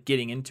 you're really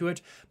getting into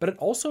it, but it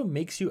also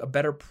makes you a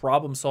better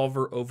problem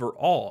solver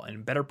overall and a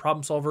better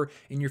problem solver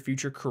in your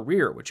future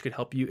career, which could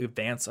help you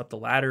advance up the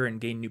ladder and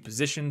gain new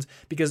positions.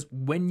 Because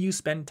when you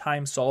spend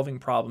time solving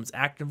problems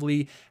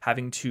actively,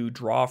 having to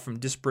draw from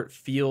disparate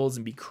fields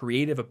and be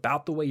creative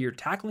about the way you're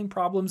tackling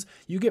problems,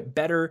 you get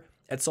better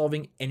at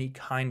solving any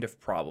kind of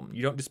problem.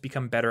 You don't just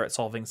become better at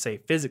solving, say,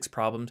 physics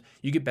problems,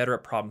 you get better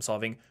at problem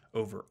solving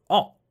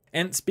overall.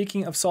 And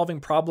speaking of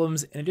solving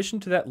problems, in addition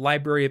to that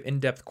library of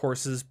in-depth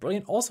courses,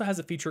 Brilliant also has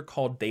a feature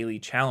called Daily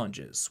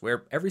Challenges,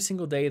 where every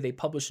single day they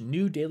publish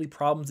new daily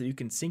problems that you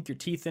can sink your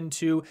teeth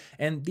into,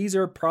 and these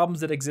are problems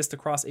that exist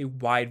across a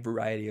wide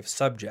variety of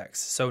subjects.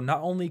 So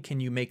not only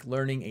can you make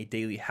learning a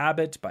daily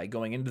habit by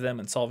going into them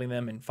and solving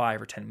them in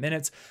 5 or 10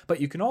 minutes,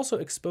 but you can also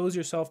expose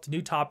yourself to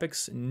new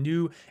topics,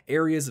 new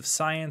areas of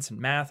science and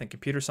math and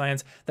computer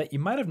science that you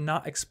might have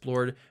not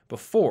explored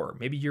before.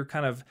 Maybe you're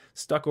kind of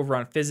stuck over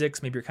on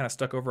physics, maybe you're kind of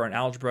stuck over on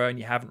algebra and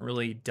you haven't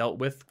really dealt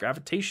with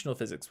gravitational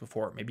physics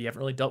before. Maybe you haven't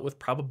really dealt with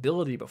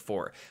probability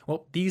before.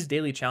 Well, these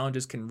daily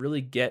challenges can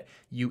really get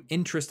you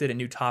interested in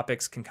new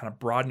topics, can kind of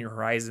broaden your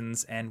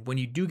horizons. And when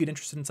you do get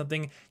interested in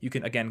something, you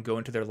can again go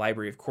into their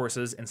library of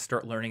courses and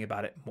start learning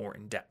about it more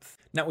in depth.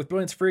 Now, with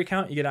Brilliant's free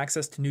account, you get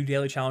access to new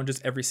daily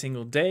challenges every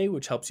single day,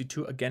 which helps you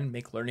to, again,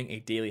 make learning a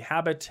daily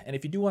habit. And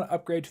if you do want to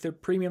upgrade to their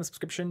premium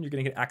subscription, you're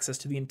going to get access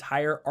to the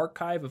entire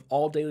archive of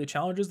all daily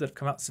challenges that have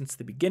come out since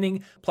the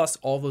beginning, plus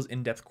all those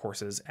in-depth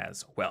courses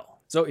as well.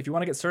 So if you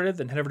want to get started,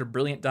 then head over to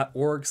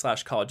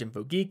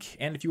brilliant.org/collegeinfogeek.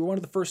 And if you were one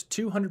of the first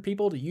 200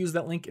 people to use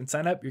that link and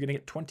sign up, you're going to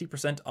get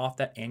 20% off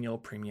that annual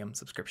premium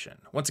subscription.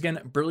 Once again,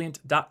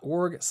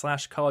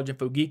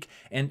 brilliant.org/collegeinfogeek.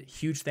 And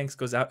huge thanks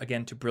goes out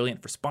again to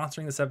Brilliant for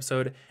sponsoring this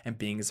episode and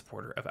being a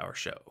supporter of our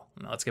show.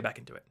 Now let's get back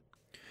into it.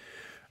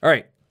 All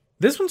right.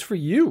 This one's for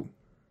you,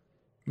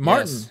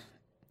 Martin. Yes.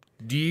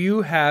 Do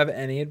you have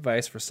any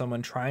advice for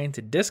someone trying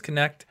to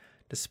disconnect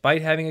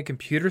despite having a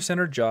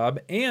computer-centered job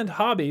and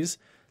hobbies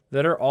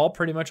that are all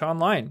pretty much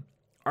online?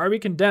 Are we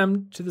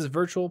condemned to this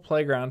virtual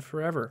playground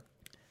forever?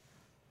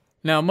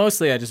 Now,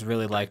 mostly I just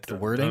really liked the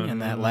wording in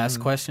that last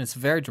question. It's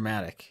very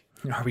dramatic.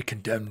 Are we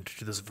condemned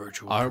to this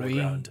virtual Are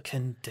playground? we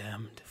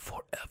condemned?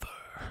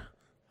 Forever.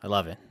 I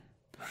love it.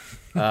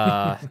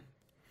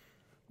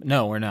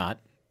 No, we're not.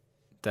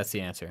 That's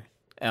the answer.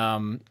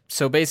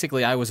 So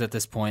basically, I was at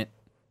this point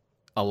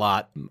a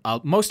lot.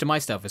 Most of my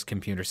stuff is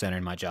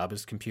computer-centered. My job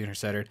is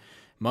computer-centered.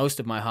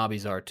 Most of my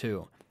hobbies are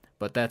too.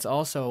 But that's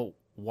also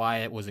why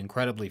it was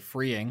incredibly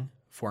freeing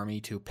for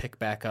me to pick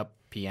back up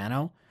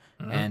piano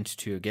and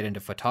to get into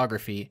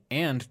photography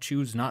and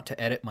choose not to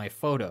edit my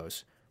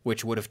photos,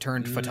 which would have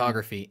turned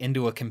photography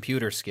into a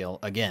computer skill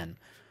again.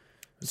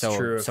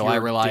 So I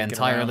rely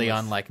entirely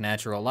on like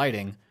natural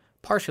lighting,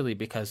 partially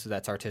because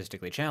that's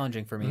artistically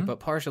challenging for me, but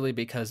partially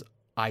because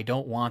I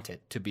don't want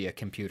it to be a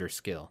computer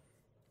skill.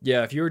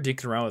 Yeah, if you were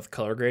dinking around with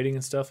color grading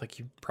and stuff, like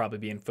you'd probably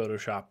be in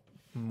Photoshop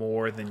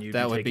more than you'd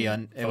that be would be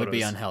taking it would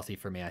be photos. unhealthy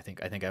for me. I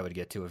think I would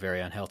get to a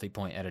very unhealthy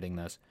point editing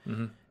those.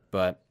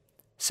 But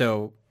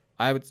so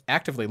I would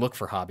actively look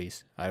for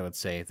hobbies, I would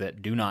say,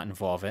 that do not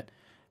involve it.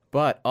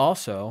 But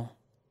also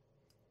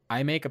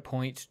I make a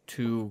point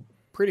to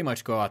pretty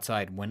much go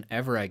outside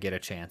whenever I get a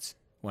chance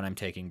when I'm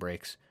taking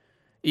breaks.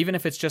 Even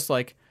if it's just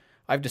like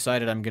I've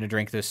decided I'm going to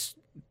drink this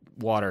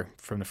water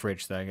from the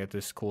fridge, that I get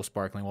this cool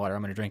sparkling water.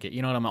 I'm going to drink it.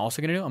 You know what I'm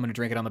also going to do? I'm going to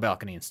drink it on the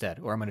balcony instead.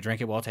 Or I'm going to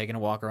drink it while taking a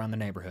walk around the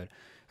neighborhood.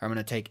 Or I'm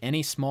going to take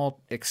any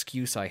small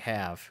excuse I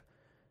have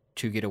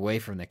to get away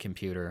from the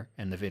computer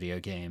and the video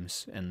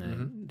games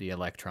and the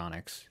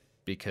electronics.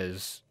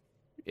 Because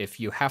if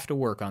you have to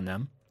work on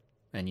them,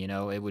 and you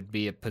know, it would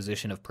be a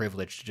position of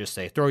privilege to just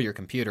say, throw your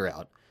computer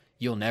out.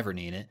 You'll never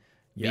need it.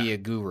 Be a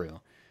guru.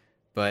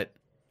 But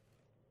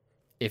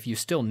if you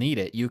still need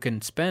it, you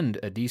can spend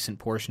a decent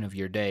portion of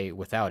your day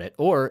without it.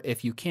 Or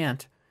if you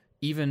can't,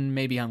 even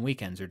maybe on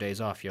weekends or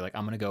days off, you're like,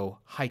 I'm going to go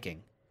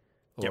hiking.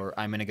 Or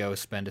I'm going to go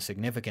spend a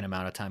significant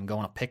amount of time going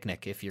on a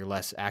picnic if you're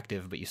less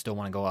active, but you still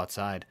want to go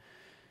outside.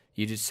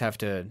 You just have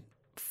to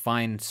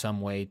find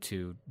some way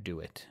to do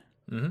it.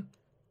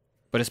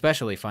 But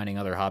especially finding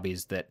other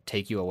hobbies that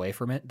take you away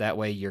from it. That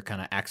way you're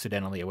kind of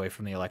accidentally away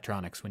from the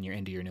electronics when you're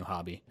into your new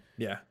hobby.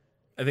 Yeah.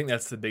 I think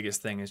that's the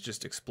biggest thing, is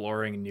just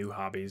exploring new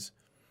hobbies.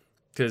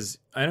 Because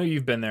I know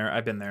you've been there.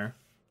 I've been there.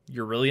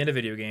 you're really into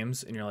video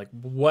games and you're like,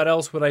 what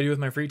else would I do with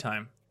my free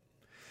time?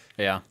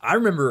 Yeah. I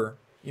remember,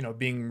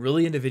 being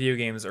really into video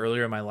games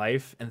earlier in my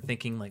life and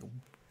thinking like,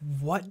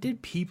 what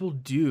did people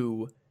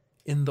do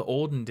in the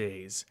olden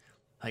days?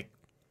 Like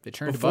They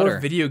turned before butter.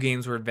 video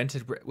games were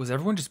invented, was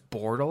everyone just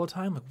bored all the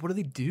time? Like, what do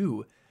they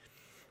do?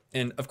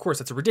 And of course,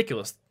 that's a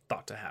ridiculous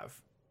thought to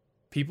have.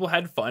 People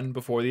had fun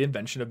before the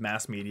invention of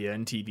mass media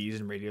and TVs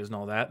and radios and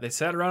all that. They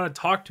sat around and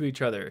talked to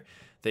each other.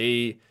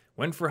 They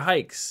went for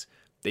hikes.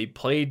 They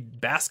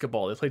played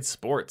basketball. They played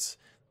sports.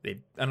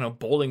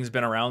 Bowling's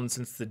been around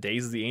since the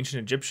days of the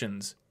ancient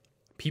Egyptians.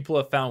 People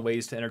have found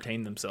ways to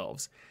entertain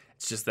themselves.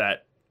 It's just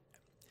that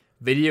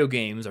video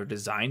games are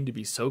designed to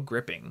be so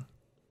gripping.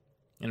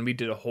 And we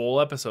did a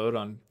whole episode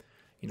on,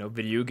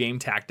 video game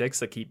tactics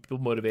that keep people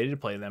motivated to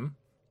play them,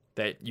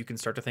 that you can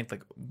start to think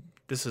like,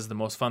 this is the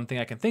most fun thing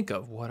I can think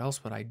of. What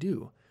else would I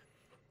do?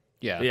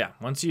 Yeah. But yeah.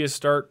 Once you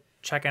start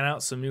checking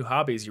out some new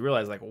hobbies, you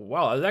realize like,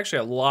 wow, there's actually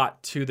a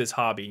lot to this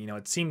hobby.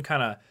 It seemed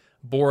kind of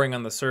boring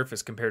on the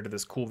surface compared to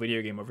this cool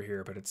video game over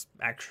here, but it's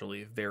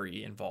actually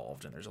very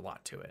involved and there's a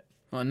lot to it.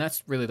 Well, and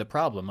that's really the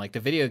problem. Like, the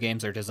video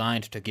games are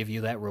designed to give you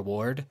that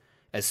reward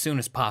as soon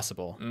as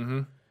possible.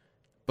 Mm-hmm.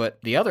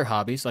 But the other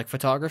hobbies, like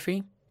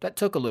photography, that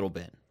took a little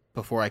bit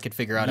before I could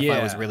figure out if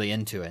I was really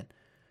into it.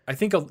 I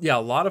think, a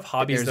lot of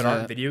hobbies that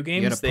aren't video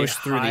games, you got to push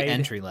through hide, the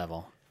entry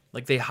level.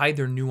 Like, they hide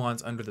their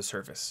nuance under the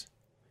surface.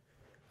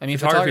 I mean,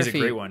 Photography's photography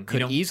a great one.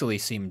 could easily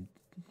seem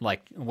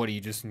like, what do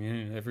you just,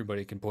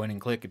 everybody can point and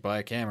click, buy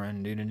a camera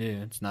and do.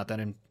 It's not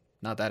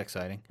that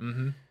exciting.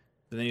 Mm-hmm.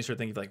 But then you start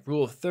thinking like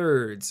rule of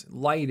thirds,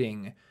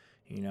 lighting,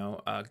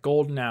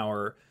 golden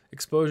hour,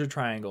 exposure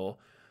triangle,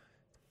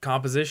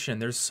 composition.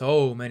 There's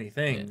so many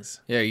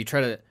things. Yeah, you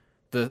try to...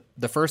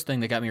 The first thing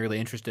that got me really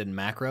interested in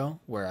macro,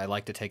 where I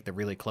like to take the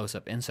really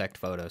close-up insect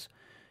photos,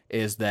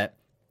 is that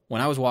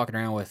when I was walking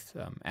around with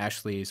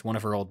Ashley's, one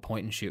of her old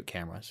point-and-shoot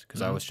cameras,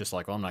 because I was just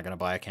like, well, I'm not going to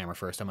buy a camera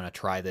first. I'm going to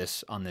try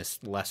this on this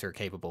lesser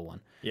capable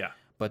one. Yeah.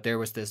 But there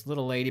was this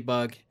little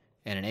ladybug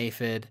and an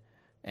aphid,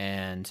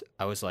 and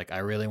I was like, I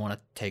really want to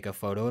take a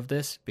photo of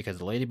this because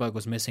the ladybug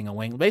was missing a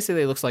wing.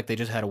 Basically, it looks like they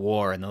just had a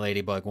war and the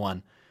ladybug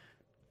won.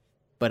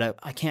 But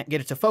I can't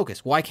get it to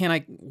focus. Why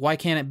can't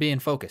it be in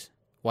focus?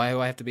 Why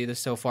do I have to be this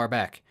so far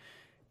back?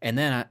 And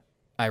then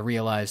I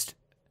realized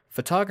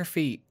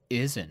photography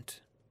isn't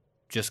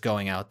just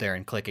going out there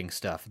and clicking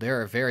stuff.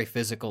 There are very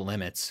physical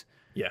limits.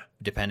 Yeah.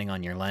 Depending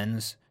on your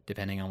lens,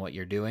 depending on what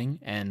you're doing,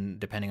 and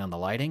depending on the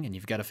lighting. And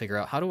you've got to figure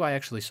out, how do I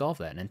actually solve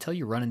that? And until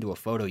you run into a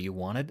photo you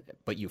wanted,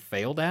 but you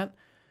failed at,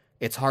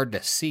 it's hard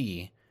to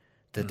see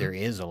that there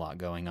is a lot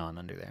going on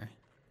under there.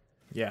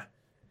 Yeah.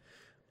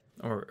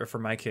 Or for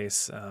my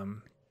case,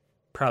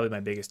 probably my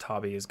biggest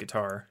hobby is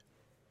guitar.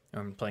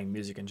 I'm playing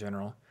music in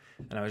general.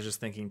 And I was just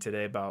thinking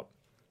today about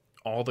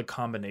all the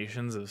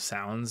combinations of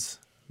sounds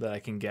that I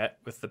can get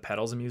with the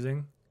pedals I'm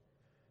using.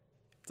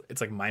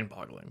 It's like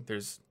mind-boggling.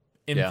 There's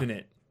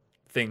infinite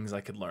things I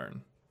could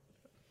learn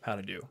how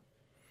to do.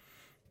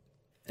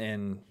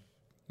 And,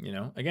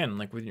 again,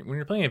 like when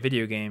you're playing a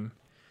video game,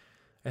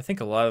 I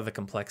think a lot of the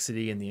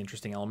complexity and the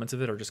interesting elements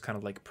of it are just kind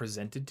of like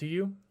presented to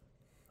you.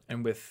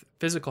 And with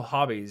physical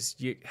hobbies,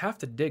 you have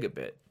to dig a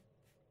bit,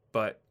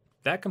 but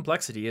that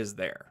complexity is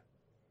there.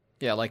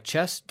 Yeah, like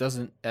chess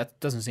doesn't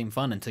seem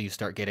fun until you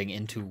start getting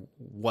into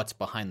what's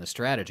behind the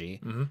strategy.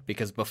 Mm-hmm.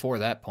 Because before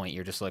that point,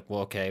 you're just like,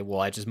 well, okay,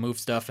 I just move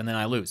stuff and then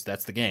I lose.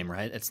 That's the game,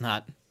 right? It's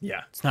not.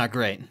 Yeah, it's not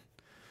great.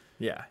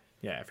 Yeah.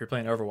 If you're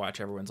playing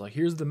Overwatch, everyone's like,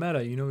 here's the meta.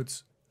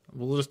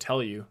 We'll just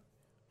tell you.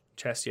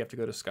 Chess, you have to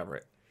go discover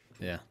it.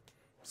 Yeah.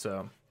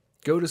 So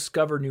go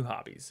discover new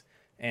hobbies.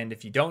 And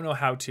if you don't know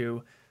how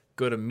to,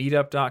 go to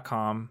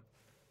meetup.com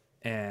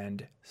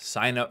and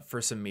sign up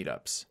for some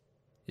meetups.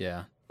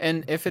 Yeah.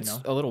 And if it's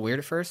a little weird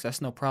at first, that's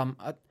no problem.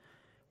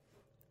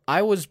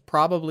 I was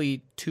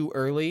probably too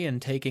early in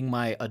taking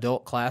my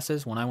adult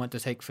classes when I went to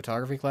take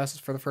photography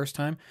classes for the first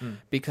time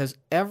because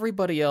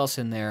everybody else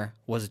in there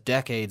was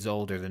decades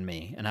older than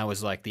me. And I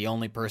was like the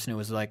only person who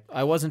was like,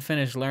 I wasn't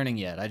finished learning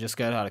yet. I just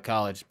got out of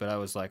college, but I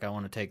was like, I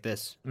want to take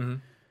this. Mm-hmm.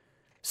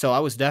 So I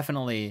was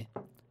definitely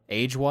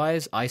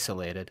age-wise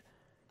isolated,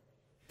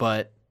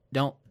 but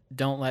don't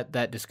let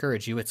that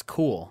discourage you. It's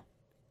cool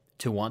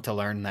to want to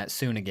learn that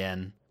soon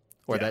again.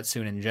 Or that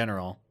soon in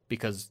general,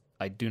 because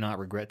I do not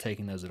regret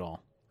taking those at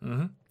all.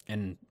 Mm-hmm.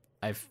 And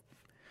I've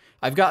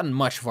gotten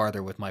much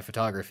farther with my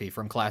photography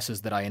from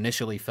classes that I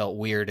initially felt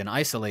weird and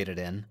isolated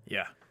in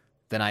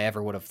than I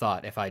ever would have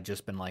thought if I'd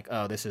just been like,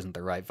 oh, this isn't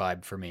the right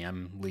vibe for me.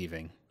 I'm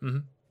leaving. Mm-hmm.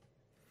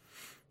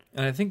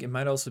 And I think it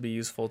might also be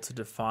useful to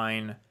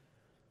define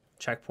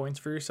checkpoints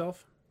for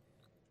yourself.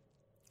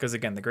 Because,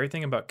 again, the great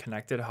thing about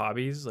connected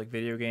hobbies, like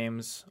video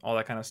games, all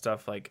that kind of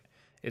stuff, like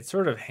it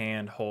sort of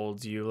hand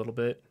holds you a little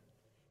bit.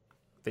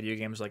 Video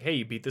games like, hey,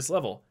 you beat this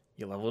level.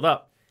 You leveled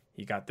up.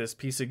 You got this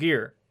piece of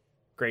gear.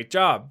 Great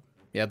job.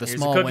 Yeah, the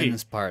small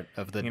wins part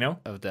of the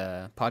of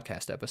the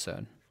podcast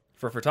episode.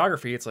 For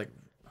photography, it's like,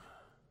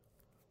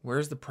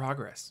 where's the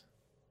progress?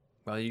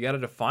 Well, you got to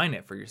define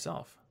it for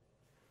yourself.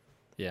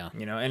 Yeah.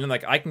 And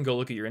like I can go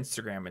look at your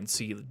Instagram and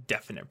see the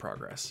definite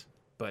progress,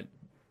 but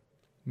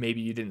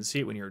maybe you didn't see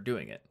it when you were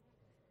doing it.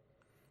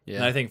 Yeah.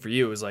 And I think for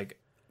you, it was like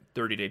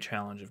 30-day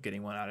challenge of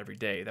getting one out every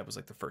day. That was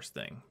like the first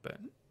thing. But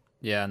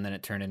yeah, and then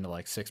it turned into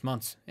like 6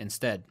 months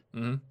instead.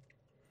 Mm-hmm.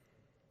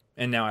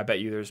 And now I bet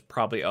you there's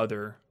probably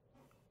other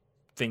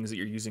things that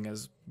you're using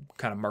as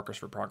kind of markers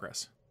for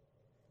progress.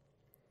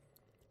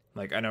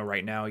 Like I know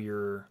right now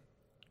you're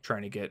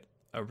trying to get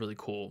a really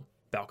cool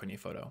balcony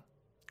photo.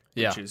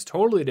 Yeah. Which is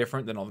totally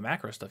different than all the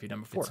macro stuff you've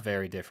done before. It's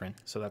very different.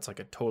 So that's like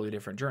a totally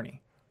different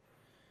journey.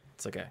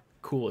 It's like a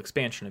cool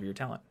expansion of your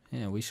talent.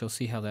 Yeah, we shall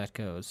see how that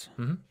goes.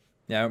 Mm-hmm.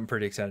 Yeah, I'm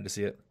pretty excited to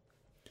see it.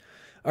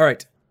 All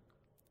right.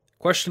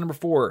 Question number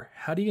 4.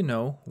 How do you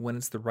know when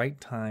it's the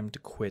right time to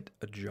quit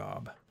a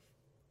job?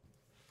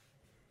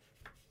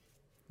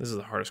 This is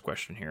the hardest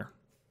question here.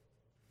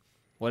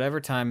 Whatever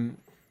time,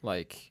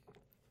 like,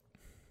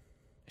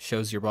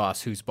 shows your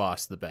boss who's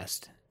boss the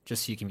best.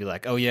 Just so you can be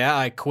like, oh yeah,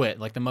 I quit.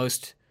 Like the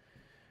most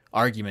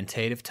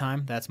argumentative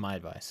time. That's my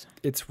advice.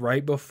 It's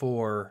right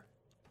before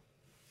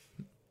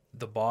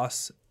the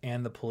boss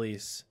and the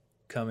police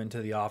come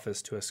into the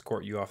office to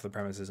escort you off the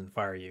premises and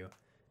fire you.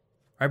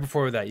 Right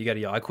before that, you got to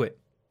yell, I quit.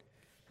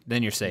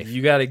 Then you're safe.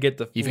 You got to get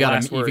the You've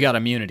last word. got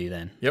immunity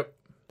then. Yep.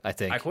 I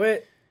think. I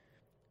quit.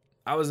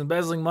 I was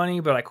embezzling money,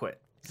 but I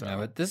quit. So. Yeah,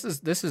 but this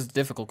is a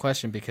difficult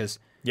question because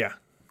yeah,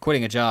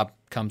 quitting a job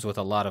comes with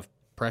a lot of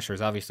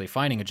pressures. Obviously,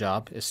 finding a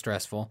job is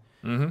stressful,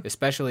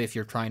 especially if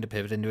you're trying to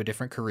pivot into a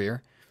different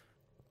career.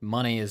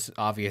 Money is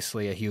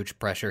obviously a huge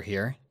pressure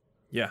here.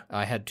 Yeah.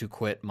 I had to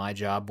quit my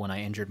job when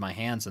I injured my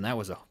hands, and that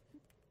was a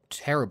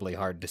terribly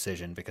hard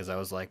decision because I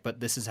was like, but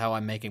this is how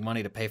I'm making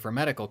money to pay for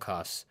medical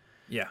costs.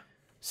 Yeah.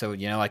 So,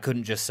 I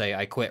couldn't just say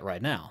I quit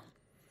right now.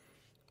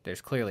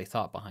 There's clearly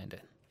thought behind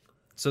it.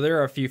 So there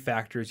are a few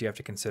factors you have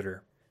to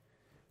consider.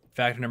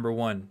 Factor number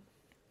 1,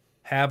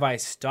 have I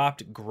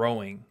stopped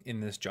growing in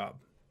this job?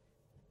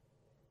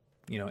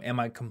 Am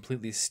I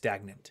completely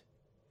stagnant?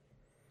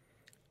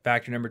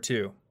 Factor number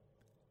 2,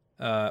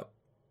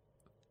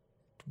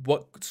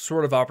 what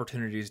sort of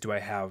opportunities do I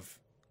have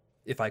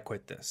if I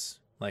quit this?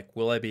 Like,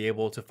 will I be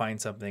able to find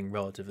something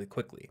relatively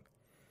quickly?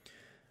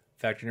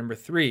 Factor number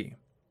 3,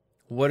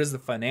 what is the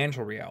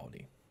financial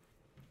reality?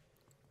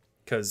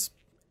 Because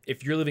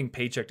if you're living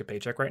paycheck to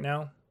paycheck right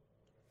now,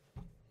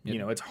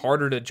 it's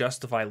harder to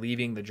justify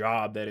leaving the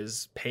job that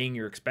is paying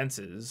your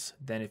expenses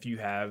than if you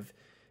have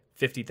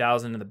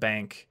 $50,000 in the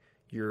bank,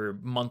 your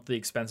monthly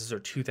expenses are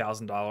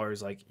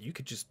 $2,000. Like, you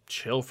could just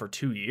chill for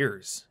 2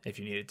 years if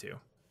you needed to.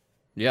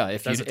 Yeah,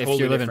 if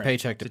you're living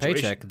paycheck to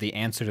paycheck, the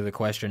answer to the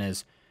question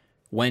is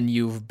when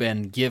you've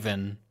been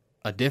given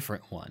a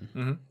different one.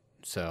 Mm-hmm.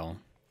 So,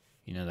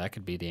 that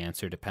could be the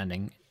answer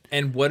depending.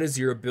 And what is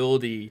your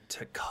ability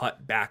to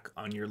cut back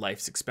on your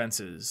life's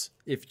expenses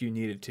if you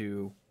needed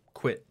to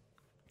quit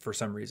for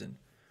some reason?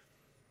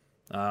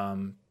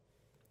 The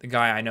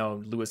guy I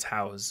know, Lewis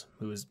Howes,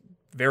 who is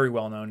very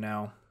well known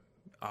now,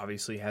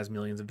 obviously has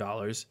millions of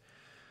dollars.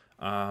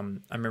 I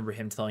remember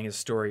him telling his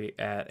story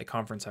at a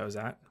conference I was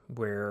at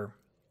where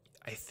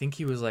I think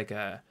he was like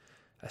a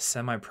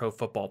semi-pro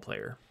football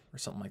player or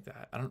something like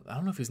that. I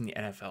don't know if he was in the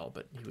NFL,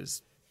 but he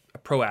was a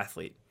pro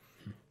athlete.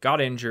 Got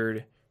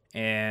injured,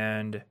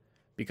 and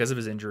because of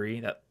his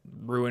injury, that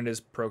ruined his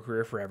pro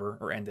career forever,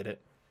 or ended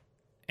it.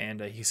 And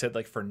he said,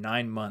 like, for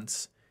 9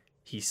 months,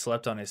 he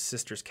slept on his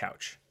sister's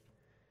couch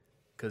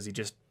because he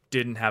just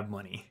didn't have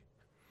money.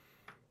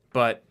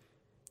 But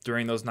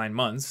during those 9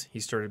 months, he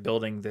started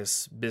building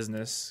this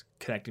business,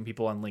 connecting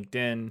people on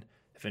LinkedIn,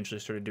 eventually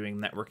started doing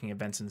networking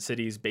events in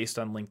cities based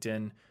on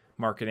LinkedIn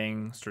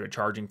marketing, started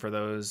charging for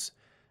those,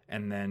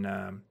 and then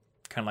kind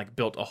of like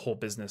built a whole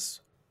business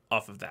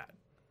off of that.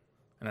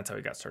 And that's how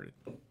he got started.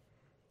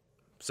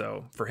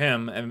 So for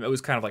him, and it was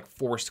kind of like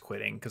forced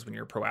quitting because when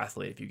you're a pro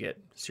athlete, if you get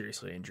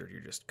seriously injured,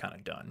 you're just kind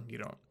of done. You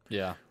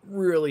don't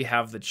really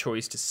have the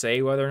choice to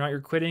say whether or not you're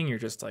quitting. You're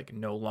just like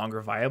no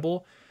longer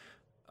viable.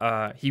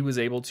 He was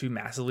able to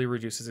massively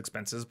reduce his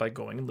expenses by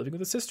going and living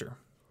with his sister,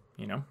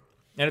 And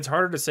it's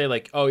harder to say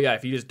like, oh yeah,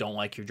 if you just don't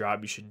like your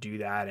job, you should do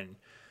that and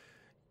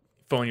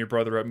phone your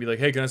brother up and be like,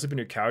 hey, can I sleep on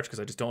your couch because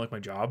I just don't like my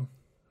job?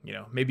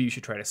 Maybe you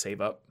should try to save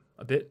up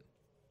a bit.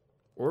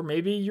 Or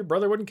maybe your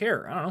brother wouldn't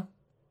care. I don't know.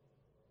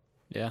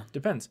 Yeah.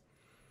 Depends.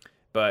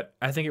 But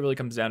I think it really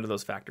comes down to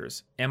those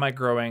factors. Am I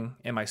growing?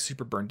 Am I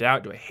super burned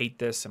out? Do I hate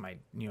this? Am I,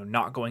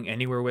 not going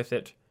anywhere with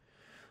it?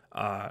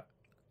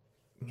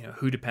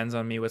 Who depends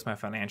on me? What's my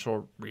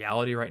financial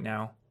reality right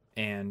now?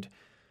 And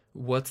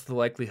what's the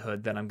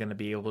likelihood that I'm going to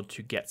be able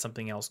to get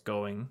something else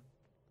going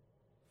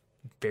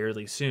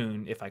fairly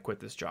soon if I quit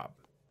this job?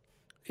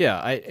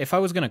 Yeah. If I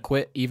was going to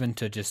quit, even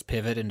to just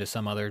pivot into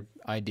some other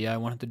idea I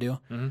wanted to do,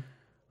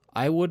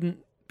 I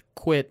wouldn't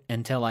quit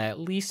until I at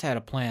least had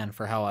a plan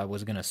for how I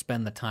was going to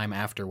spend the time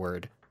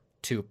afterward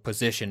to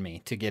position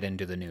me to get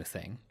into the new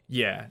thing.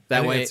 Yeah.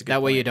 That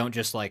way you don't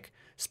just like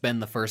spend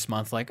the first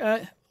month like,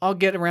 I'll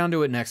get around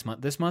to it next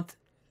month. This month,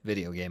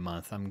 video game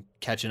month. I'm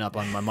catching up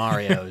on my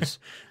Marios.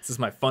 This is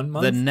my fun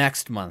month. The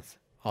next month,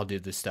 I'll do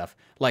this stuff.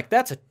 Like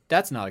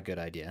that's not a good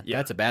idea. Yeah.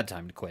 That's a bad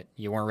time to quit.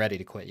 You weren't ready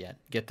to quit yet.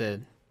 Get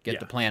the Get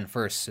the plan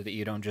first so that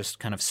you don't just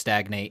kind of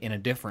stagnate in a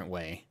different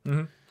way.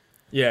 Mm-hmm.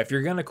 Yeah, if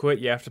you're going to quit,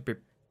 you have to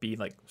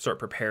start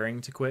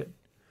preparing to quit.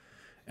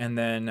 And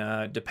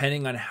then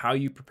depending on how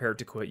you prepare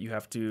to quit, you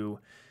have to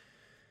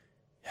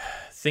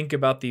think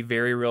about the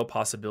very real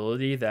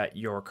possibility that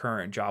your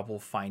current job will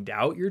find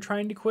out you're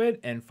trying to quit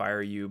and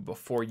fire you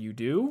before you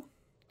do.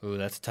 Ooh,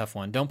 that's a tough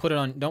one. Don't put it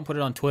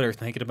on Twitter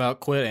thinking about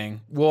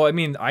quitting. Well, I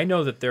mean, I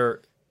know that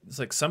it's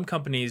like some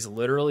companies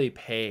literally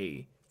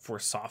pay for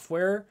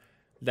software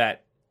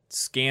that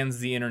scans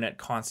the internet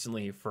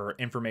constantly for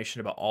information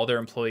about all their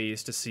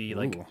employees to see,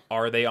 like,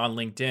 are they on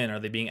LinkedIn? Are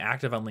they being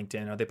active on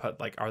LinkedIn?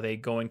 Are they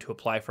going to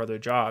apply for other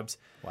jobs?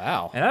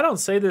 Wow. And I don't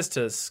say this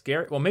to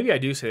scare, well, maybe I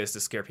do say this to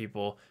scare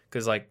people,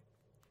 because like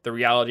the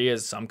reality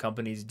is some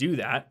companies do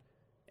that.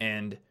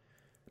 And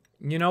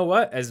you know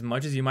what? As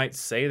much as you might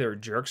say they're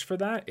jerks for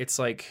that, it's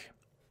like,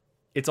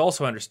 it's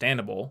also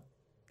understandable.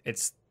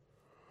 It's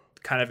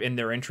kind of in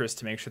their interest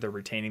to make sure they're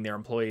retaining their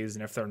employees.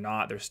 And if they're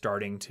not, they're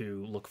starting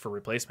to look for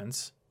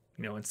replacements,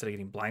 instead of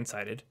getting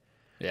blindsided.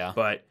 Yeah.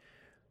 But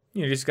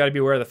you just got to be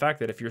aware of the fact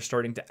that if you're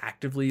starting to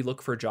actively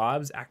look for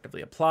jobs,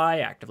 actively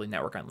apply, actively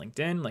network on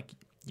LinkedIn, like,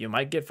 you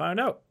might get found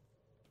out.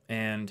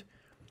 And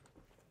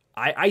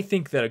I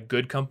think that a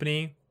good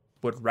company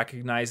would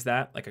recognize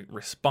that, like a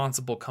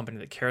responsible company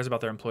that cares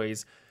about their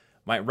employees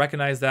might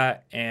recognize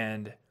that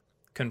and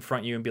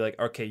confront you and be like,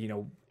 okay,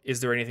 is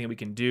there anything we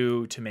can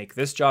do to make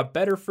this job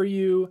better for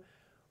you?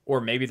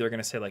 Or maybe they're going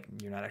to say, like,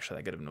 you're not actually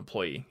that good of an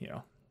employee.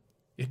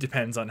 It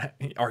depends on,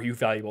 are you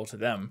valuable to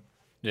them?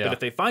 Yeah. But if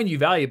they find you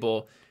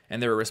valuable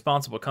and they're a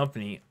responsible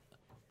company,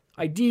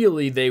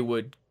 ideally they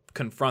would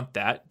confront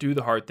that, do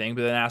the hard thing,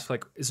 but then ask,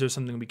 like, is there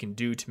something we can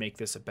do to make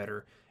this a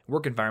better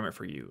work environment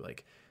for you?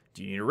 Like,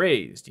 do you need a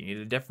raise? Do you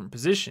need a different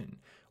position?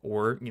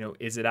 Or,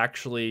 is it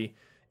actually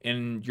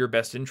in your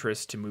best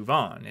interest to move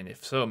on? And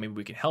if so, maybe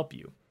we can help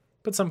you.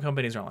 But some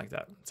companies aren't like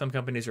that. Some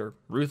companies are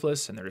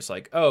ruthless and they're just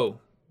like, oh,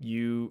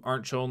 you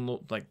aren't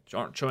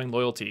showing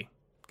loyalty.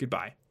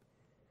 Goodbye.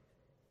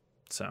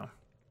 So,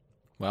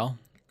 well,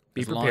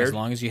 be prepared. As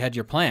long as you had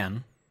your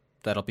plan,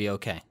 that'll be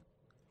okay.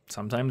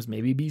 Sometimes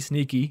maybe be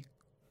sneaky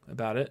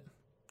about it.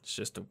 It's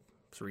just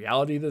it's the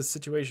reality of the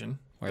situation.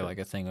 Wear like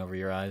a thing over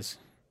your eyes.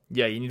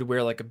 Yeah, you need to wear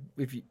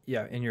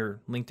in your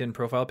LinkedIn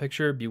profile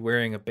picture, be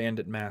wearing a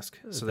bandit mask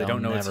so they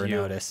don't know it's you. They'll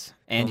never notice.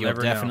 And you'll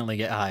definitely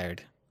get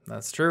hired.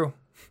 That's true.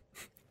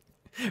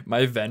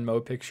 My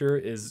Venmo picture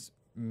is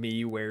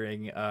me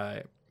wearing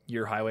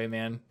your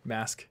highwayman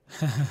mask.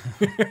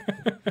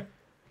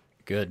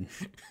 Good.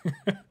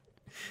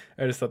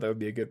 I just thought that would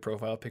be a good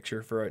profile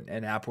picture for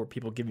an app where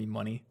people give me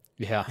money.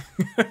 Yeah.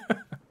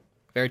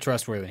 Very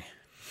trustworthy.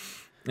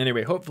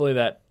 Anyway, hopefully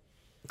that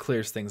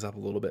clears things up a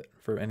little bit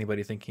for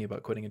anybody thinking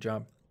about quitting a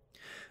job.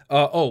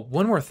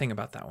 One more thing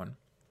about that one.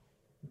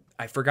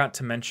 I forgot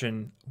to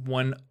mention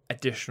one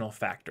additional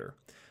factor,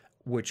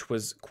 which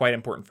was quite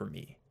important for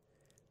me.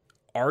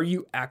 Are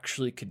you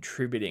actually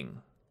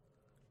contributing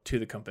to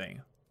the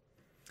company?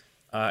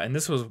 And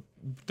this was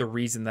the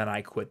reason that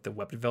I quit the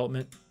web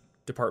development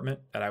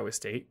department at Iowa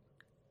State,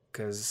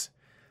 because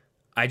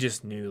I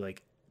just knew,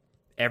 like,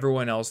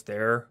 everyone else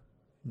there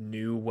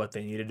knew what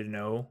they needed to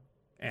know,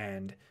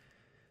 and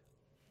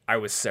I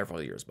was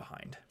several years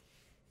behind.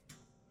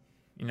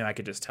 I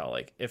could just tell,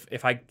 like,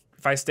 if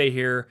I stay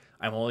here,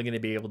 I'm only going to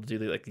be able to do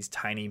like these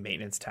tiny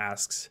maintenance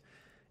tasks,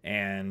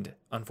 and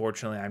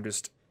unfortunately, I'm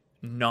just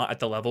not at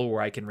the level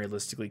where I can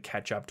realistically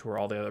catch up to where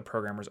all the other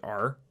programmers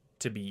are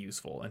to be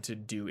useful and to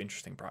do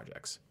interesting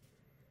projects.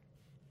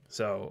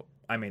 So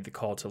I made the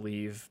call to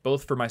leave,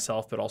 both for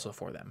myself, but also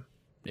for them.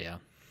 Yeah.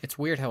 It's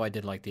weird how I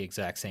did like the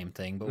exact same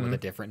thing, but with a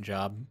different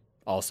job,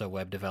 also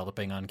web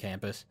developing on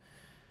campus.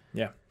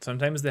 Yeah.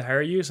 Sometimes they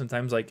hire you.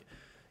 Sometimes, like,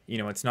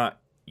 it's not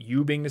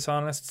you being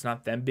dishonest. It's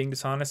not them being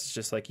dishonest. It's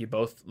just like you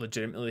both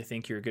legitimately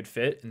think you're a good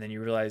fit. And then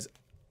you realize,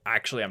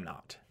 actually, I'm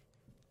not.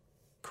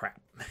 Crap.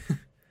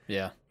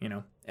 Yeah.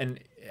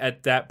 And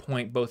at that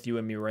point, both you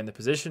and me were in the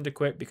position to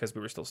quit because we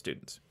were still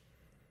students.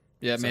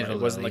 Yeah, it made it a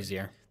little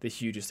easier. Like the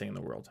hugest thing in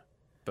the world.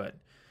 But,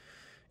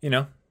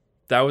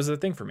 that was the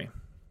thing for me.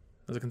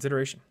 It was a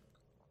consideration.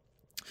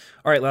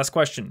 All right, last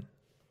question.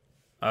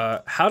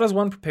 How does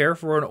one prepare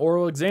for an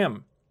oral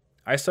exam?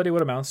 I study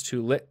what amounts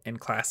to lit and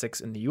classics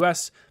in the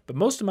U.S., but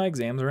most of my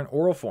exams are in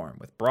oral form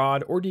with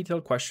broad or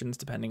detailed questions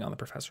depending on the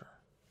professor.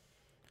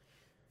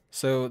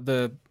 So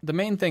the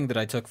main thing that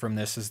I took from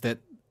this is that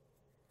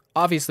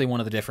obviously one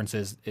of the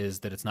differences is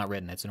that it's not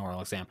written, it's an oral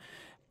exam.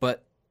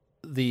 But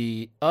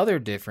the other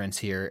difference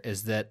here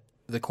is that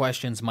the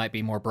questions might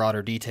be more broad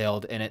or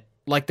detailed, and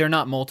they're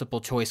not multiple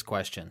choice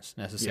questions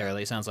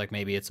necessarily. Yeah. It sounds like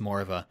maybe it's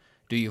more of a,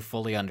 do you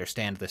fully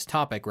understand this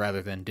topic,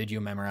 rather than did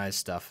you memorize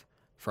stuff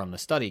from the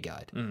study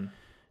guide?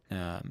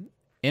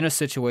 In a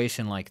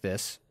situation like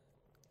this,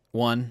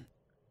 one,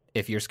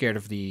 if you're scared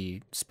of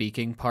the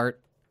speaking part,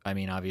 I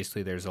mean,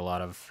 obviously there's a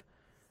lot of,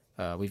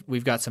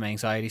 we've got some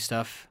anxiety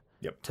stuff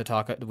to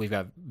talk. We've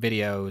got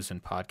videos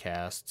and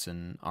podcasts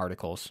and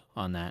articles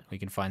on that. We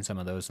can find some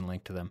of those and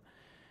link to them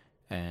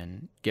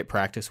and get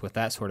practice with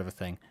that sort of a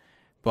thing.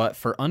 But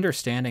for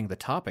understanding the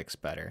topics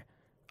better,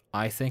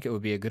 I think it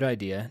would be a good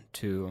idea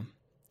to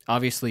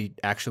obviously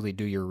actually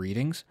do your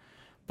readings,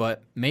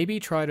 but maybe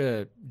try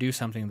to do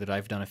something that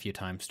I've done a few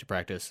times to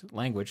practice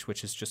language,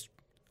 which is just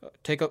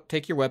take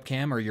your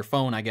webcam or your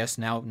phone, I guess.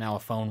 Now a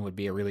phone would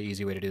be a really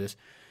easy way to do this.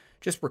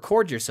 Just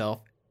record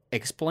yourself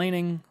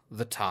explaining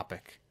the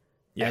topic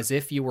as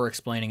if you were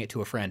explaining it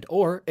to a friend,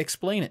 or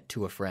explain it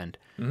to a friend.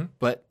 Mm-hmm.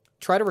 But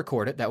try to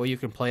record it. That way you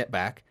can play it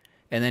back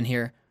and then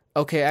hear,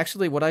 okay,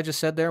 actually what I just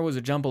said there was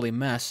a jumbly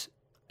mess.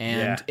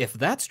 And if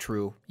that's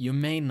true, you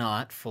may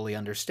not fully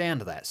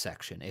understand that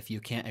section if you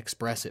can't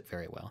express it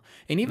very well.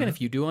 And even if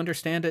you do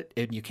understand it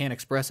and you can't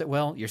express it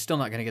well, you're still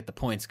not going to get the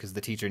points because the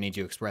teacher needs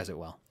you to express it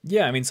well.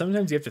 Yeah, I mean,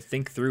 sometimes you have to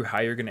think through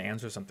how you're going to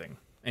answer something,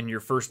 and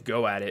your first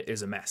go at it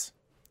is a mess.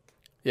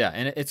 Yeah,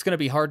 and it's going to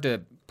be hard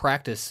to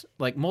practice.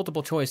 Like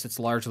multiple choice, it's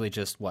largely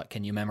just,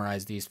 can you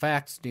memorize these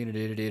facts?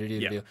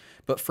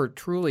 But for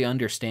truly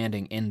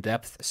understanding in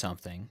depth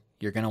something,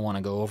 you're going to want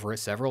to go over it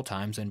several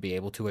times and be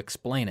able to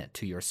explain it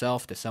to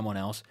yourself, to someone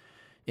else,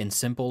 in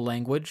simple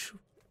language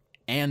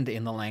and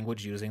in the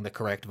language using the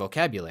correct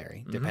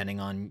vocabulary,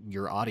 depending on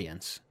your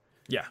audience.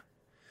 Yeah.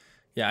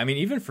 Yeah, I mean,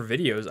 even for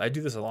videos, I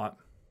do this a lot.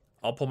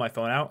 I'll pull my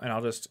phone out and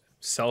I'll just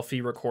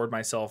selfie record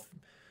myself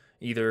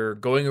either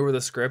going over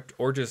the script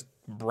or just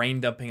brain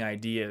dumping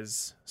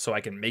ideas so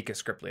I can make a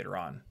script later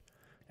on.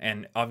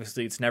 And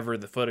obviously, it's never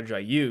the footage I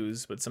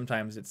use, but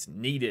sometimes it's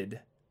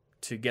needed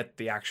to get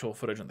the actual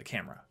footage on the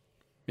camera.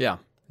 Yeah.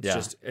 It's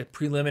just a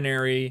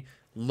preliminary,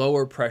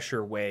 lower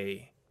pressure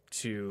way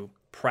to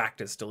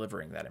practice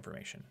delivering that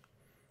information.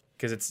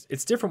 Because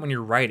it's different when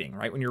you're writing,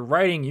 right? When you're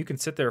writing, you can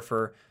sit there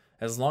for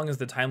as long as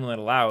the time limit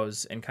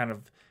allows and kind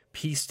of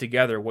piece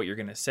together what you're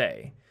going to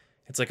say.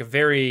 It's like a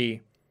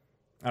very,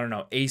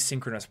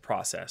 asynchronous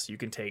process. You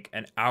can take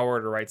an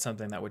hour to write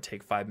something that would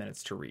take 5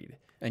 minutes to read.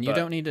 And you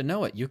don't need to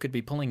know it. You could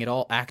be pulling it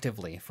all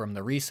actively from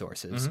the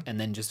resources and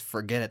then just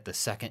forget it the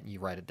second you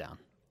write it down.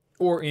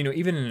 Or,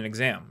 even in an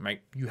exam,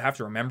 right? You have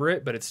to remember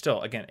it, but it's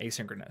still, again,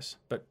 asynchronous.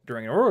 But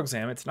during an oral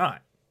exam, it's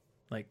not.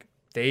 Like,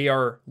 they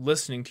are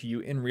listening to you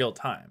in real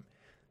time.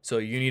 So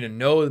you need to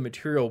know the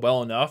material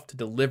well enough to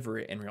deliver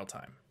it in real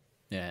time.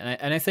 Yeah,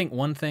 and I think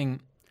one thing...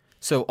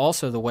 So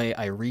also the way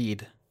I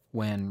read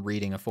when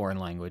reading a foreign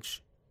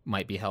language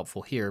might be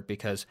helpful here,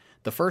 because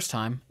the first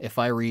time, if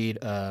I read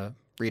a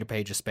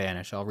page of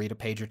Spanish, I'll read a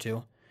page or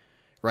two,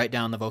 write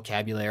down the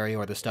vocabulary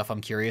or the stuff I'm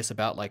curious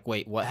about, like,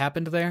 wait, what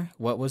happened there?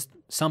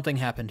 Something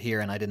happened here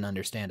and I didn't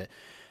understand it.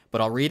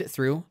 But I'll read it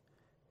through,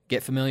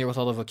 get familiar with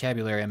all the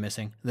vocabulary I'm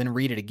missing, then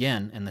read it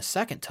again. And the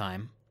second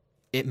time,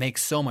 it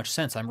makes so much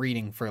sense. I'm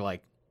reading for,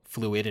 like,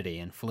 fluidity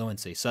and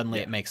fluency.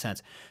 Suddenly it makes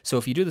sense. So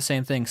if you do the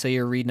same thing, say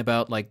you're reading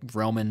about, like,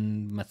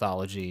 Roman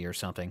mythology or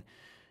something,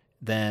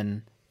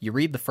 then you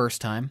read the first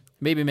time,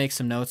 maybe make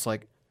some notes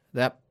like,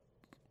 that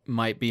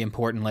might be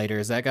important later.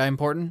 Is that guy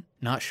important?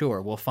 Not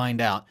sure. We'll find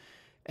out.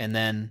 And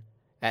then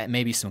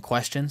maybe some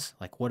questions,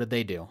 like what did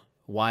they do?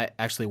 Why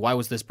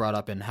was this brought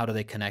up and how do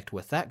they connect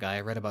with that guy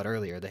I read about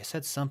earlier? They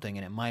said something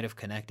and it might have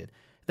connected.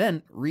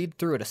 Then read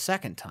through it a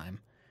second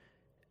time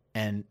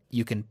and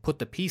you can put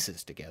the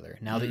pieces together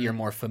now that you're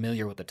more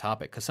familiar with the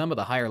topic. Because some of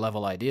the higher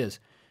level ideas,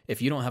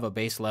 if you don't have a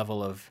base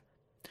level of,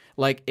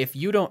 like if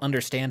you don't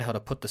understand how to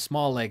put the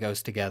small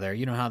Legos together,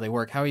 you know how they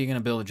work, how are you going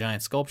to build a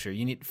giant sculpture?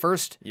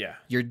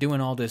 You're doing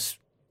all this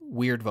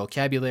weird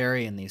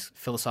vocabulary and these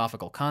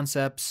philosophical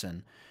concepts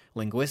and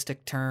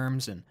linguistic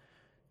terms, and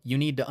you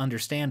need to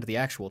understand the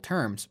actual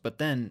terms, but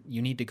then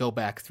you need to go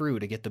back through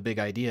to get the big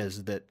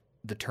ideas that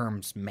the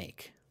terms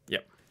make.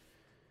 Yep.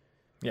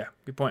 Yeah,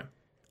 good point.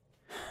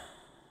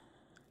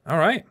 All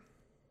right.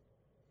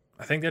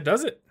 I think that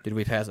does it. Did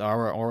we pass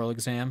our oral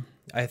exam?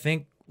 I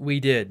think we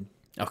did.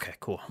 Okay,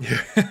 cool.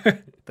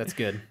 That's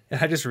good.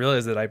 I just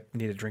realized that I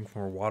need to drink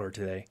more water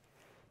today.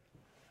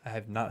 I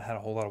have not had a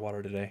whole lot of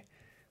water today.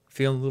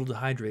 Feeling a little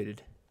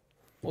dehydrated.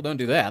 Well, don't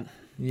do that.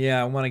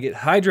 Yeah, I want to get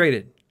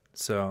hydrated.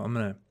 So I'm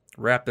going to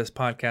wrap this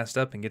podcast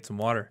up and get some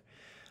water.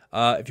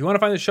 If you want to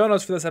find the show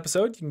notes for this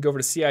episode, you can go over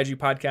to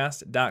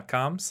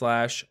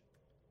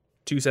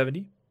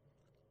cigpodcast.com/270.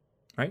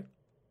 Right?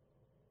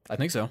 I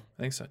think so.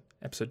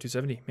 Episode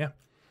 270. Yeah.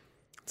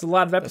 It's a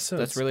lot of episodes.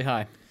 That's really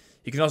high.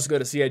 You can also go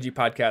to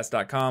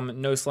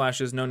cigpodcast.com. No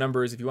slashes, no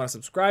numbers if you want to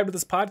subscribe to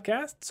this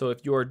podcast. So if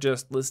you're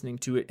just listening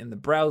to it in the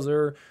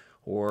browser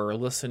or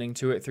listening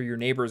to it through your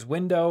neighbor's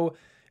window,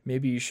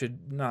 maybe you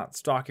should not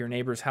stalk your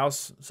neighbor's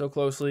house so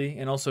closely.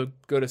 And also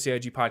go to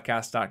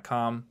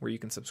cigpodcast.com where you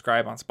can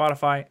subscribe on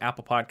Spotify,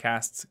 Apple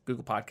Podcasts,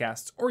 Google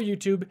Podcasts, or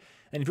YouTube.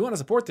 And if you want to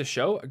support this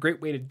show, a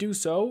great way to do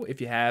so, if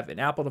you have an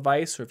Apple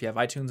device or if you have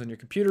iTunes on your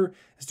computer,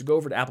 is to go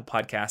over to Apple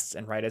Podcasts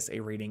and write us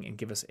a rating and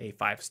give us a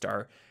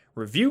 5-star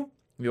review.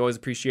 We always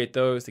appreciate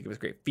those. They give us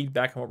great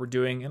feedback on what we're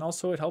doing, and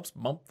also it helps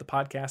bump the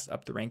podcast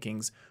up the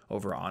rankings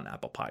over on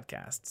Apple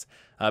Podcasts.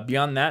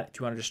 Beyond that, if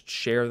you want to just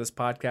share this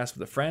podcast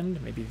with a friend,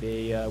 maybe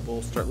they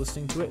will start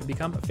listening to it and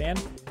become a fan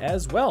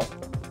as well.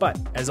 But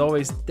as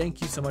always,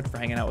 thank you so much for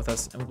hanging out with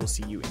us, and we'll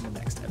see you in the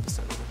next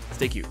episode.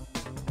 Stay cute.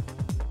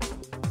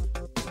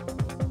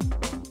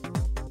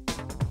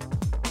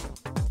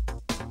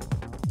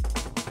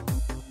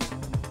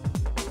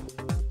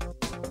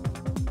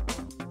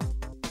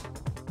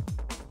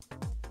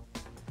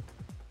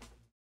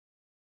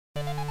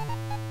 Bye.